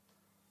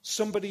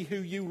 Somebody who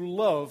you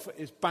love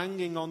is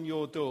banging on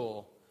your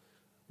door.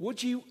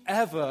 Would you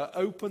ever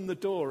open the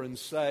door and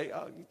say,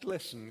 oh,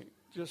 listen,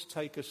 just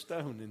take a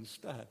stone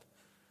instead?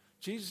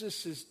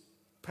 Jesus is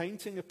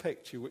painting a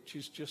picture which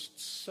is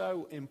just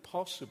so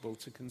impossible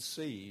to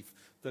conceive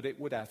that it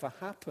would ever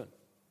happen.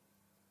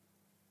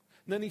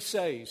 And then he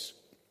says,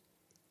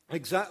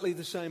 exactly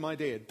the same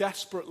idea,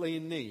 desperately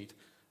in need.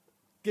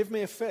 Give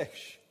me a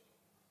fish.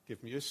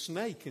 Give me a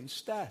snake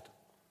instead.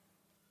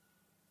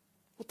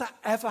 Would that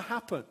ever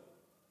happen?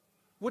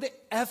 Would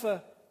it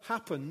ever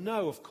happen?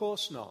 No, of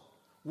course not.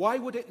 Why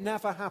would it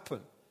never happen?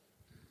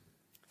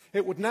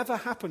 It would never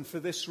happen for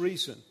this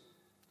reason.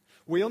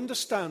 We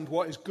understand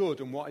what is good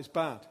and what is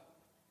bad.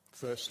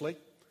 Firstly,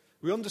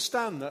 we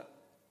understand that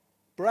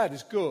bread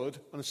is good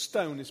and a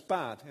stone is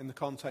bad in the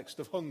context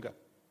of hunger.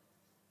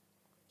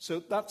 So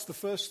that's the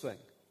first thing.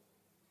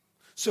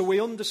 So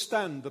we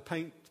understand the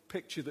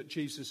picture that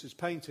Jesus is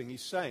painting.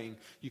 He's saying,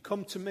 you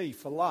come to me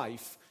for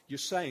life, you're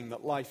saying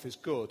that life is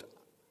good.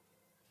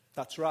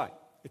 That's right.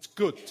 It's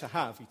good to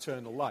have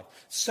eternal life.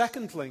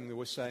 Second thing that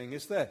we're saying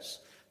is this,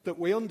 that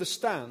we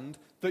understand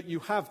that you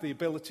have the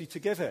ability to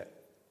give it.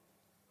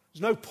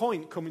 There's no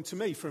point coming to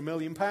me for £1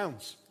 million.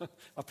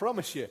 I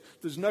promise you,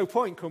 there's no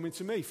point coming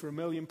to me for £1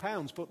 million.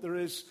 But there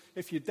is,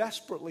 if you're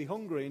desperately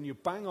hungry and you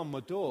bang on my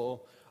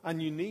door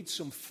and you need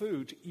some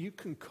food, you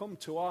can come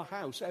to our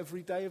house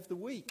every day of the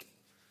week.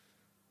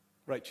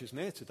 Rachel's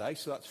near today,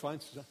 so that's fine.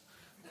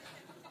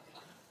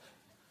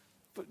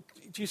 But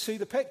do you see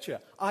the picture?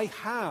 I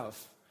have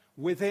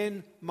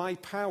within my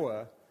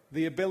power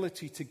the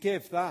ability to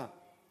give that.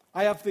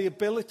 I have the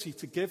ability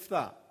to give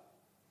that.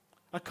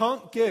 I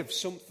can't give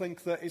something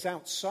that is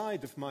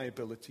outside of my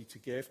ability to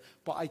give,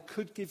 but I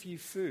could give you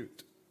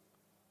food.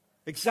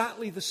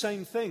 Exactly the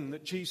same thing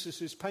that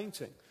Jesus is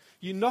painting.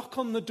 You knock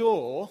on the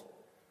door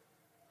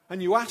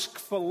and you ask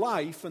for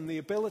life and the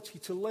ability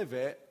to live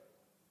it.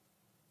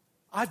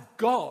 I've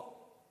got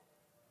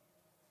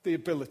the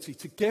ability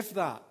to give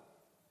that.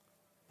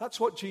 That's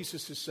what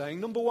Jesus is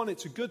saying. Number one,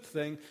 it's a good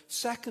thing.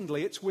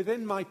 Secondly, it's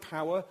within my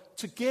power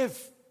to give.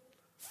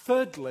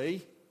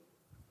 Thirdly,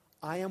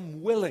 I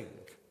am willing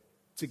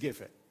to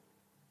give it.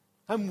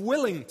 I'm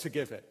willing to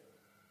give it.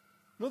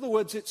 In other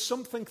words, it's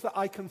something that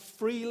I can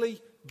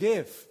freely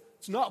give.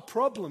 It's not a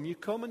problem. You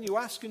come and you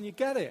ask and you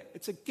get it.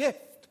 It's a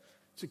gift.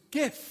 It's a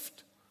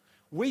gift.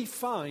 we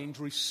find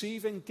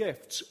receiving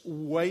gifts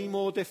way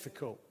more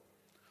difficult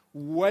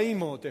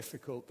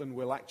than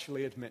we'll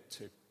actually admit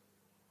to.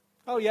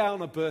 Oh yeah,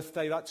 on a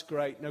birthday, that's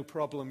great, no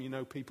problem.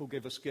 People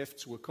give us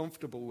gifts, we're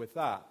comfortable with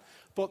that.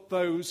 But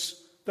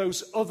those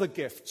other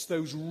gifts,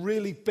 those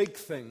really big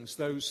things,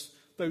 those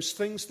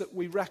things that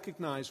we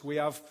recognize we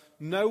have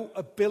no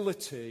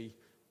ability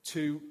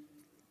to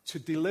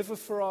deliver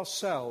for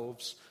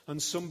ourselves,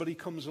 and somebody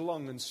comes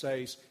along and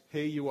says,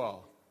 here you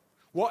are.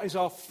 What is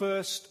our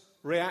first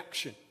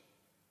reaction?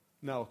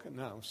 No.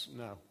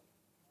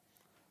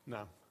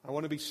 I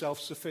want to be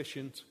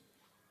self-sufficient.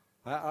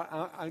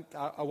 I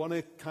want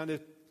to kind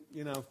of,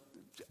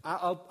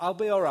 I'll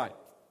be all right.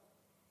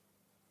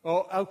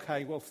 Oh,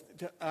 okay, well,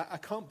 I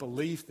can't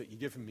believe that you're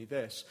giving me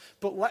this.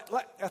 But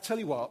I'll tell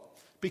you what,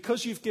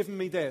 because you've given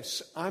me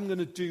this, I'm going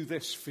to do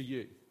this for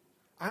you.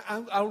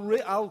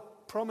 I'll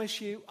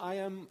promise you I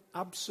am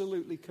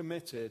absolutely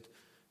committed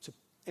to,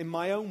 in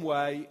my own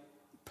way,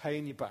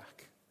 paying you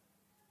back.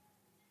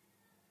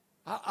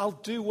 I'll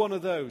do one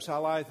of those.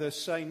 I'll either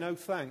say no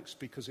thanks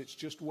because it's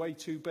just way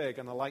too big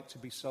and I like to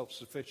be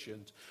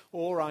self-sufficient,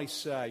 or I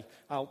say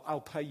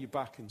I'll pay you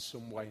back in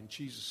some way. And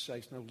Jesus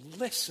says, no,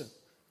 listen,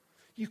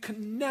 you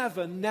can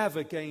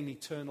never gain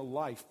eternal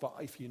life, but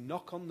if you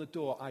knock on the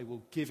door, I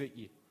will give it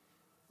you.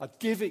 I'll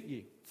give it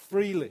you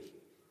freely.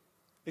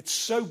 It's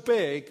so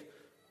big.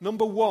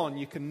 Number one,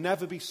 you can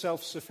never be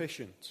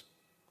self-sufficient.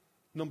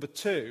 Number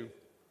two,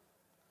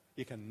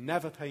 you can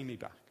never pay me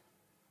back.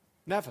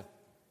 Never.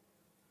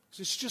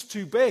 It's just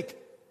too big.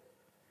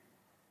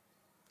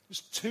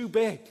 It's too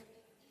big.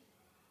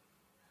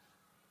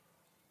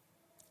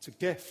 It's a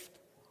gift.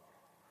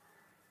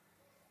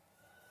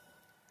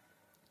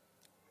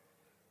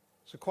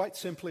 So quite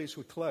simply as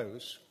we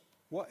close,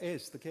 what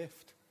is the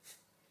gift?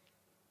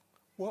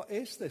 What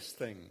is this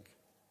thing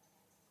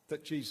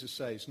that Jesus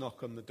says,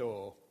 knock on the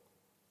door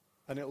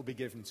and it'll be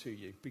given to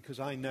you?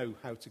 Because I know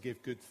how to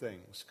give good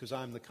things, because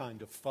I'm the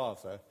kind of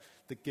father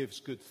that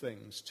gives good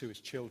things to his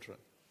children.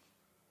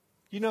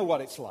 You know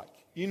what it's like.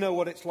 You know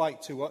what it's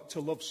like to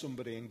love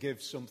somebody and give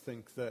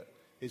something that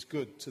is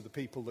good to the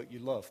people that you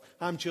love.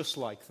 I'm just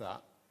like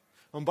that.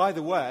 And by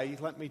the way,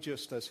 let me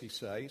just, as he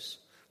says,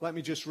 let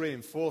me just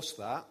reinforce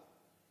that.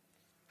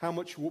 How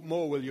much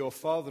more will your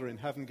Father in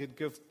heaven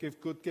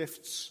give good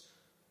gifts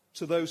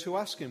to those who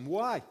ask him?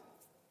 Why?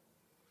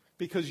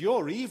 Because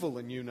you're evil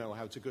and you know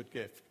how to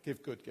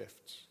give good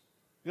gifts.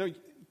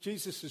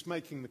 Jesus is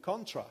making the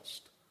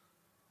contrast.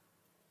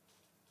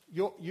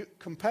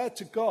 Compared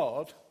to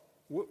God,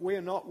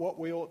 we're not what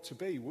we ought to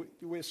be.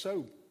 We're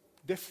so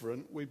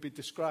different, we'd be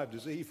described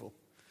as evil.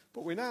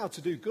 But we know how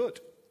to do good.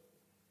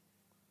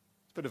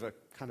 It's a bit of a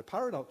kind of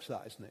paradox,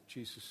 that, isn't it?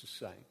 Jesus is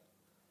saying.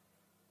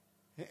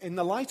 In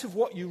the light of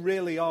what you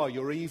really are,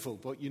 you're evil,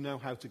 but you know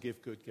how to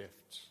give good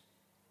gifts.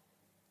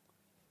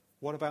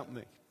 What about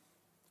me?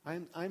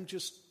 I'm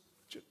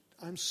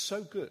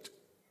so good.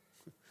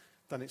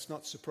 Then it's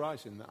not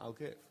surprising that I'll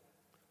give.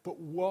 But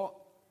what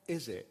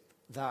is it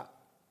that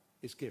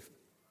is given?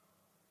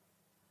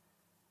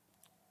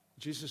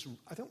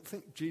 I don't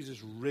think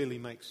Jesus really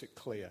makes it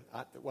clear.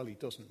 Well, he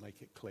doesn't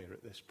make it clear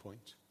at this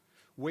point.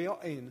 We are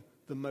in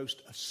the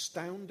most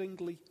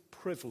astoundingly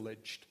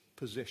privileged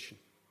position.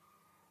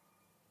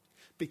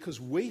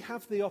 Because we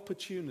have the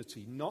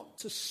opportunity not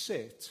to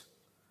sit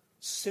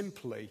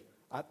simply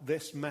at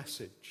this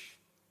message.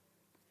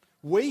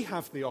 We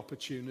have the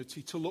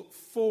opportunity to look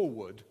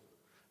forward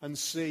and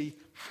see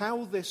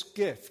how this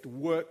gift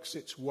works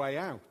its way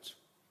out.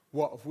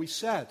 What have we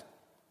said?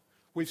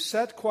 We've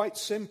said quite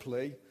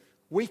simply,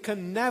 we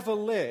can never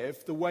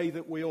live the way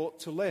that we ought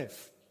to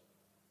live.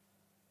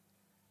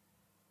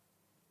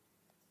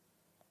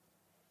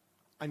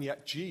 And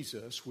yet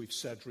Jesus, we've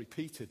said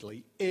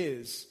repeatedly,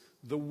 is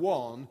the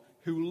one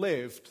who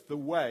lived the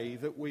way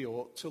that we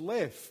ought to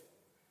live.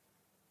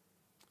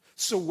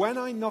 So when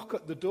I knock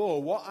at the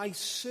door, what I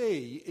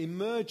see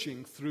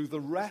emerging through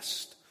the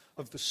rest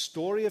of the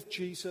story of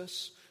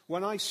Jesus,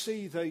 when I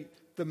see the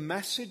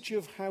message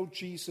of how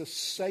Jesus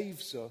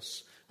saves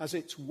us as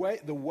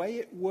the way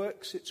it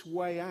works its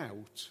way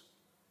out,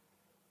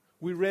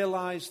 we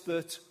realize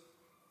that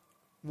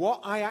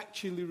what I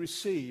actually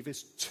receive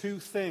is two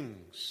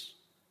things.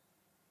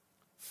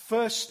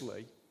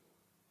 Firstly,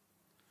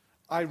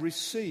 I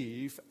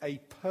receive a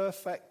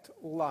perfect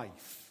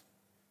life,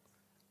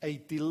 a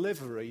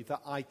delivery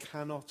that I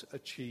cannot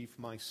achieve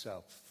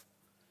myself.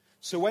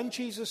 So when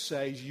Jesus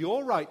says,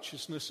 your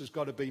righteousness has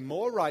got to be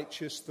more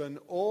righteous than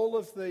all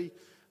of the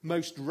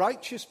most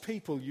righteous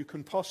people you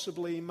can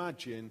possibly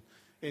imagine,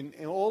 in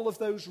all of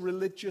those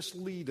religious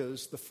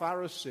leaders, the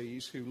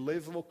Pharisees who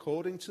live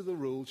according to the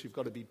rules, you've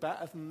got to be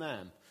better than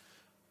them.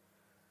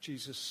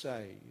 Jesus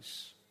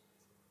says,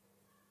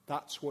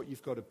 that's what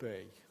you've got to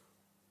be.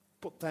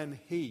 But then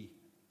he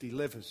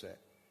delivers it.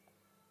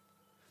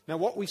 Now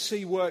what we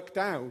see worked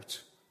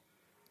out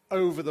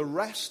over the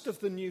rest of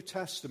the New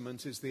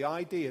Testament is the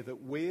idea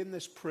that we in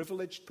this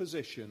privileged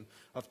position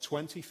of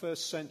 21st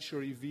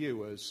century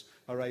viewers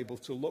are able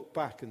to look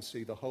back and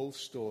see the whole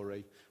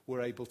story.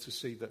 We're able to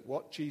see that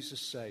what Jesus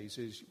says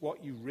is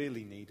what you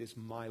really need is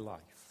my life.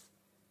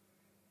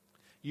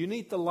 You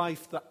need the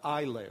life that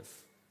I live,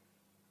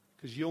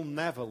 because you'll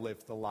never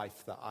live the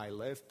life that I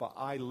live, but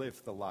I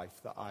live the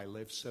life that I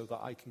live so that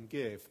I can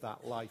give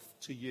that life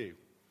to you.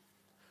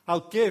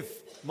 I'll give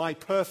my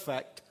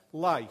perfect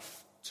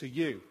life to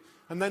you.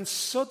 And then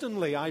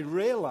suddenly I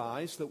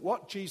realize that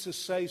what Jesus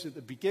says at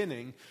the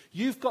beginning,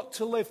 you've got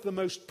to live the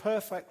most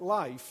perfect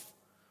life.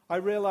 I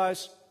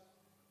realize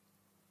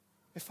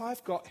if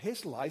I've got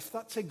his life,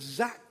 that's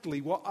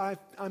exactly what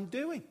I'm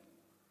doing.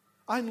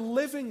 I'm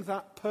living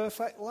that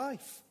perfect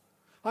life.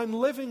 I'm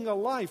living a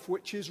life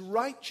which is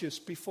righteous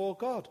before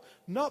God.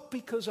 Not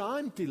because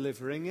I'm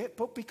delivering it,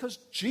 but because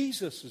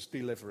Jesus is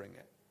delivering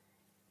it.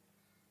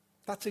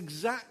 That's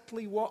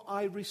exactly what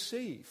I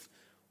receive.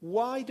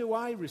 Why do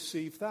I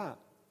receive that?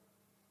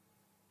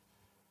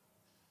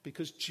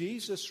 Because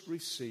Jesus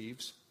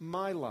receives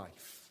my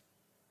life.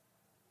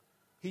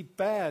 He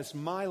bears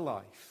my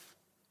life.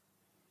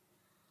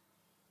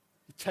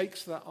 He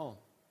takes that on.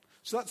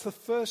 So that's the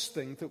first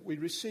thing that we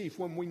receive.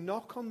 When we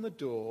knock on the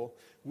door,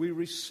 we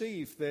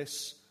receive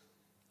this.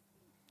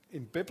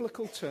 In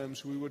biblical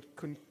terms, we would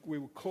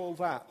call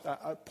that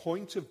a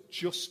point of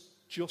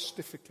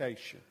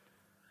justification.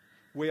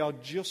 We are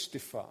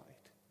justified.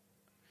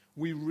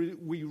 We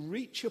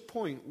reach a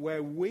point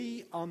where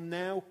we are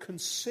now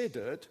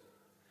considered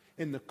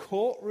in the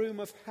courtroom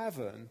of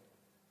heaven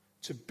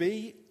to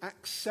be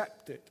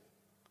accepted.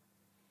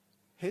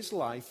 His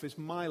life is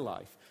my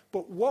life.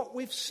 But what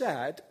we've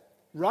said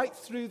right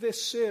through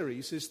this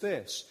series is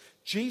this.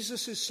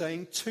 Jesus is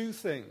saying two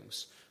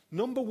things.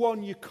 Number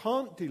one, you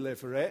can't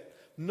deliver it.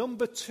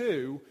 Number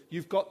two,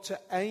 you've got to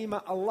aim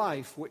at a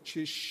life which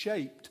is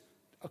shaped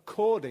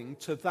according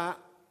to that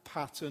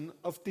pattern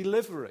of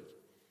delivery.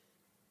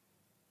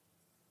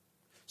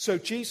 So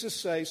Jesus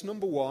says,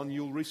 number one,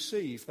 you'll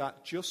receive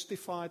that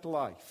justified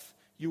life.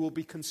 You will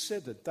be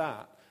considered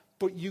that.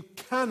 But you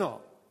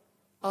cannot,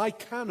 I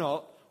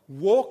cannot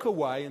walk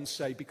away and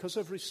say, because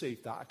I've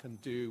received that, I can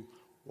do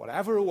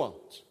whatever I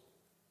want.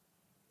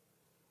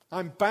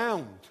 I'm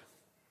bound.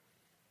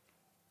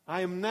 I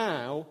am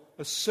now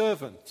a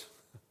servant.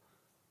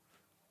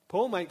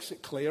 Paul makes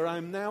it clear, I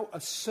am now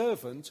a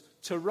servant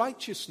to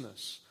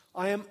righteousness.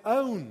 I am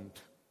owned.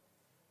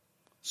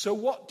 So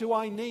what do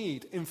I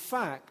need? In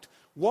fact,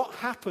 what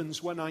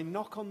happens when I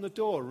knock on the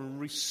door and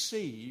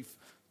receive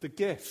the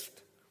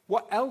gift?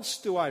 What else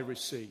do I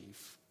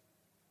receive?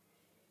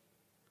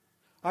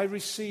 I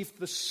receive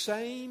the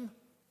same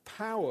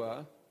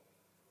power,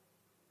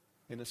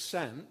 in a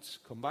sense,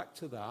 come back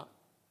to that,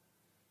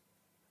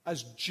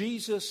 as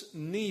Jesus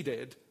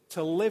needed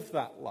to live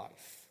that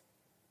life.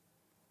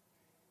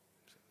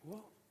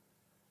 What?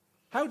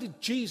 How did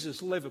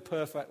Jesus live a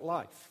perfect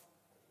life?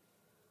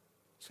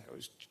 So he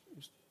was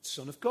the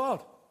Son of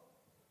God.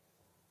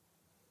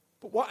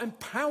 But what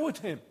empowered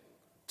him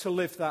to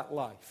live that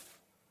life?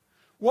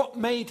 What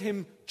made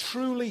him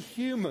truly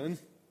human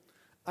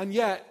and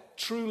yet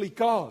truly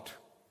God?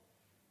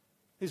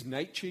 His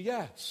nature,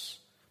 yes.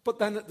 But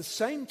then at the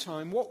same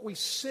time, what we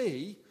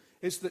see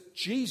is that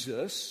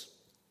Jesus,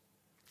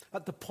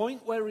 at the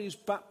point where he is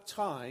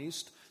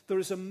baptized, there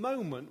is a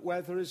moment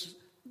where there is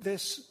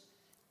this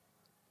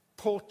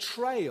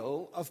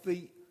portrayal of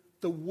the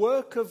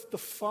work of the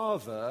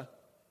Father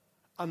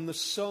and the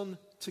Son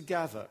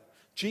together.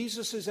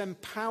 Jesus is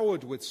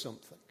empowered with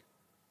something.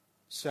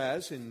 It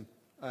says in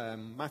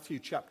Matthew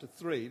chapter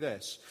 3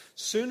 this.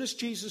 Soon as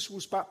Jesus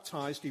was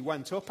baptized, he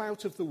went up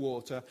out of the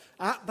water.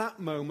 At that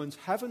moment,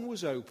 heaven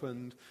was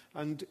opened,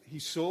 and he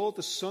saw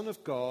the Son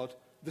of God,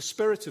 the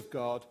Spirit of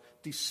God,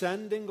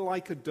 descending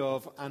like a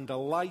dove and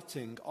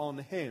alighting on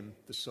him,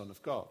 the Son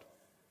of God.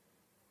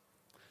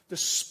 The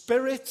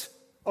Spirit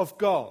of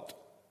God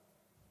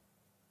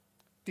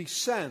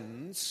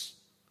descends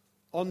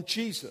on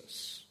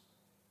Jesus,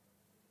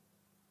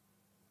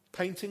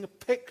 painting a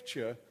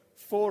picture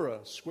for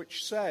us,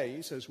 which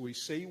says, as we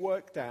see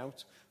worked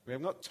out, we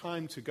haven't got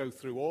time to go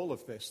through all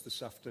of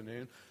this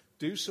afternoon,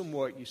 do some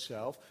work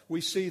yourself.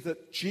 We see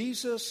that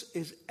Jesus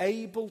is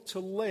able to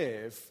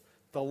live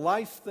the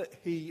life that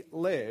he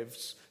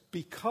lives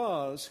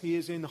because he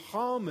is in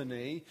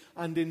harmony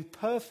and in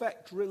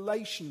perfect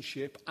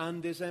relationship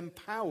and is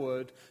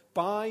empowered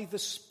by the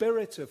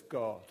Spirit of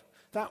God.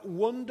 That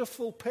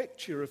wonderful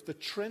picture of the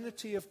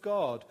Trinity of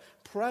God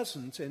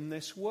present in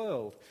this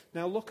world.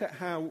 Now look at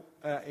how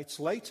it's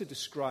later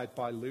described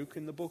by Luke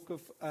in the book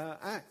of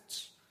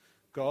Acts.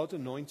 God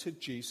anointed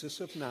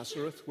Jesus of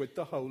Nazareth with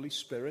the Holy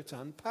Spirit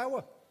and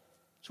power.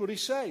 That's what he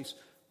says.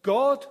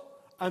 God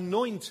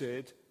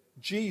anointed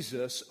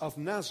Jesus of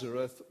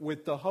Nazareth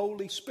with the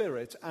Holy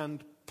Spirit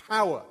and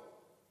power.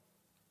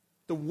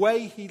 The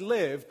way he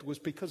lived was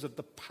because of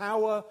the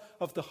power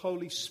of the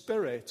Holy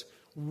Spirit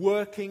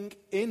working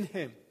in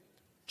him.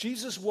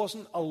 Jesus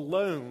wasn't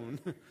alone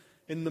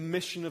in the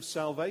mission of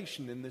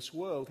salvation in this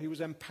world. He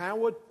was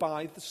empowered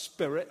by the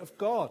Spirit of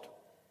God.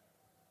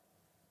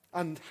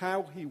 And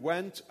how he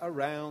went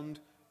around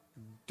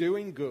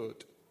doing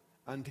good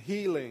and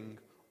healing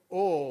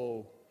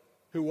all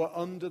who were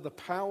under the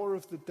power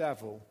of the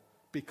devil,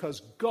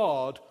 because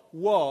God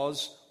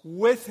was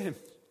with him.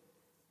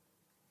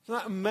 Isn't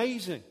that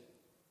amazing?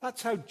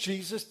 That's how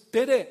Jesus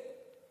did it.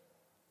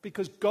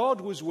 Because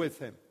God was with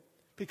him.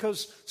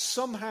 Because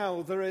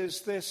somehow there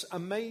is this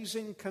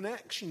amazing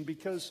connection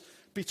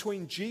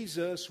between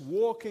Jesus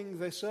walking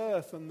this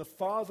earth and the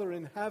Father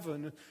in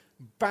heaven,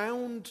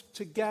 bound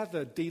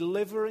together,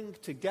 delivering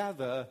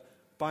together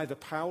by the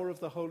power of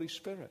the Holy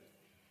Spirit.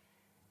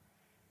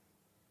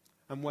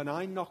 And when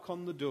I knock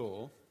on the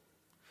door,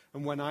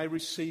 and when I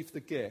receive the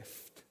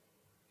gift,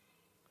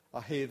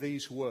 I hear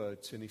these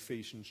words in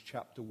Ephesians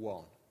chapter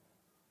 1.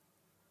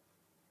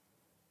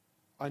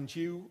 And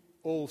you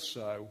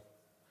also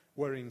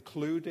were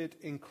included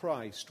in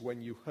Christ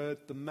when you heard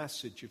the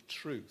message of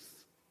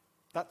truth.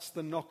 That's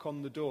the knock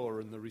on the door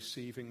and the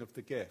receiving of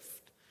the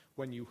gift.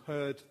 When you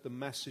heard the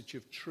message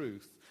of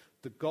truth,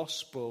 the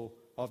gospel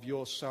of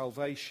your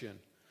salvation.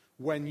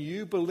 When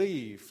you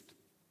believed,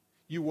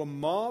 you were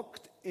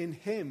marked in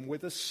him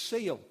with a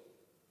seal,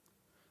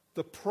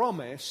 the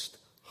promised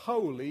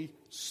Holy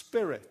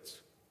Spirit,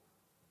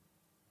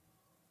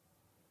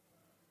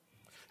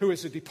 who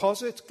is a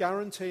deposit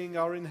guaranteeing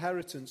our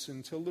inheritance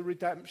until the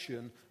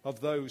redemption of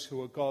those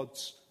who are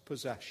God's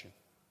possession.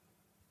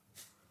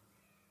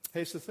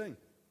 Here's the thing.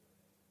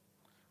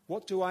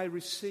 What do I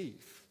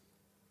receive?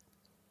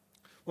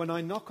 When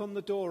I knock on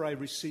the door, I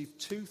receive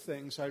two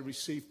things. I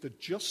receive the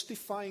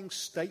justifying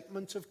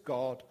statement of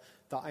God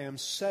that I am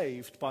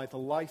saved by the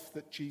life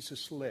that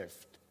Jesus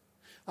lived.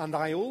 And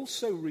I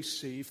also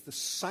receive the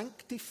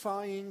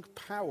sanctifying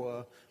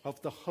power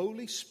of the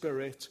Holy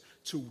Spirit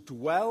to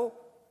dwell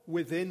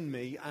within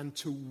me and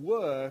to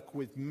work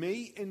with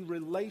me in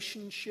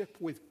relationship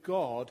with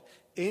God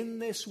in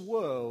this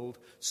world,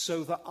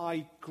 so that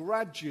I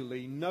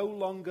gradually no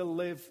longer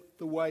live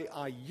the way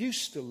I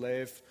used to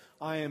live.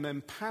 I am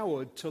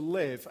empowered to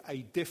live a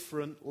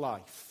different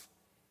life.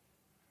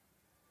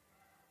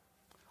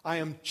 I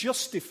am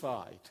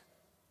justified,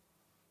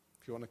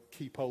 if you want to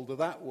keep hold of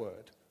that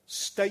word.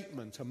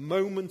 Statement, a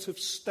moment of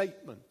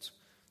statement.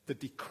 The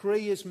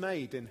decree is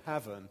made in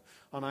heaven,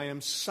 and I am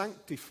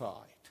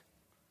sanctified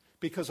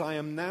because I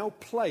am now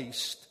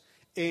placed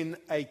in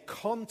a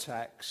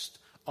context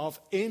of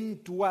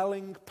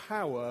indwelling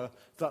power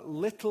that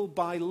little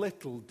by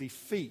little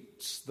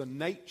defeats the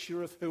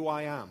nature of who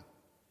I am.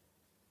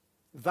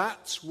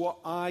 That's what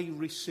I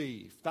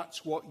receive.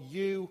 That's what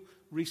you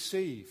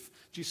receive.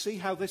 Do you see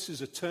how this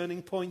is a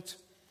turning point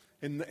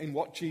in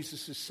what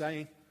Jesus is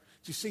saying?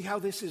 Do you see how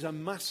this is a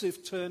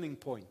massive turning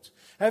point?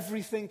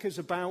 Everything is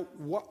about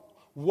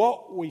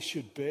what we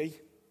should be.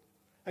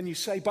 And you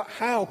say, but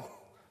how?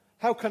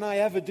 How can I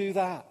ever do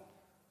that?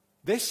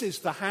 This is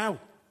the how.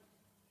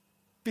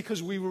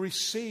 Because we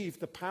receive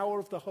the power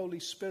of the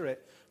Holy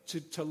Spirit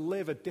to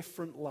live a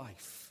different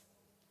life.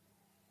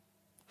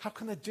 How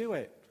can I do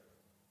it?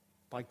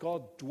 By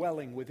God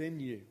dwelling within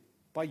you.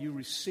 By you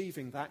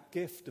receiving that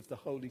gift of the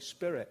Holy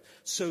Spirit,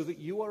 so that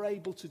you are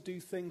able to do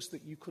things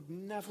that you could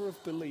never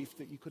have believed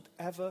that you could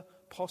ever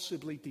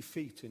possibly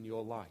defeat in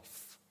your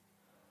life.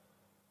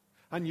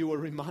 And you are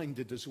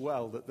reminded as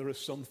well that there are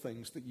some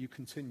things that you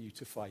continue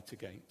to fight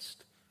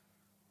against.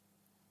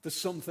 There's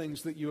some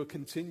things that you are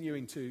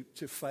continuing to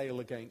fail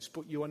against,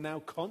 but you are now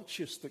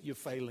conscious that you're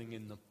failing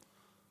in them.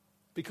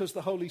 Because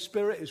the Holy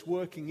Spirit is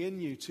working in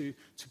you to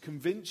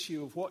convince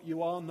you of what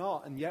you are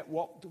not, and yet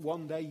what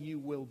one day you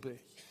will be.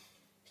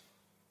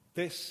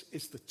 This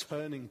is the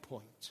turning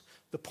point.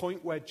 The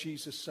point where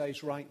Jesus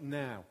says right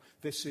now,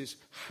 this is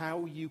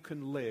how you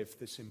can live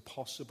this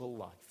impossible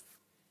life.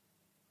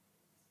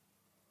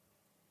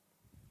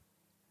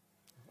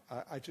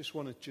 I just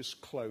want to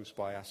close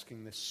by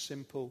asking this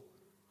simple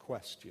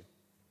question.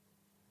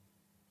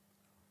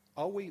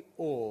 Are we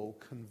all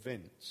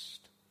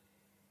convinced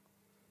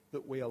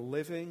that we are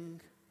living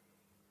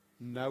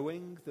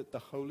knowing that the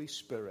Holy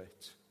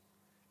Spirit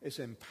is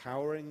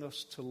empowering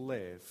us to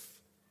live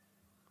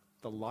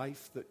the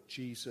life that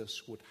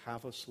Jesus would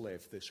have us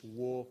live, this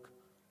walk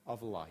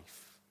of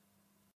life?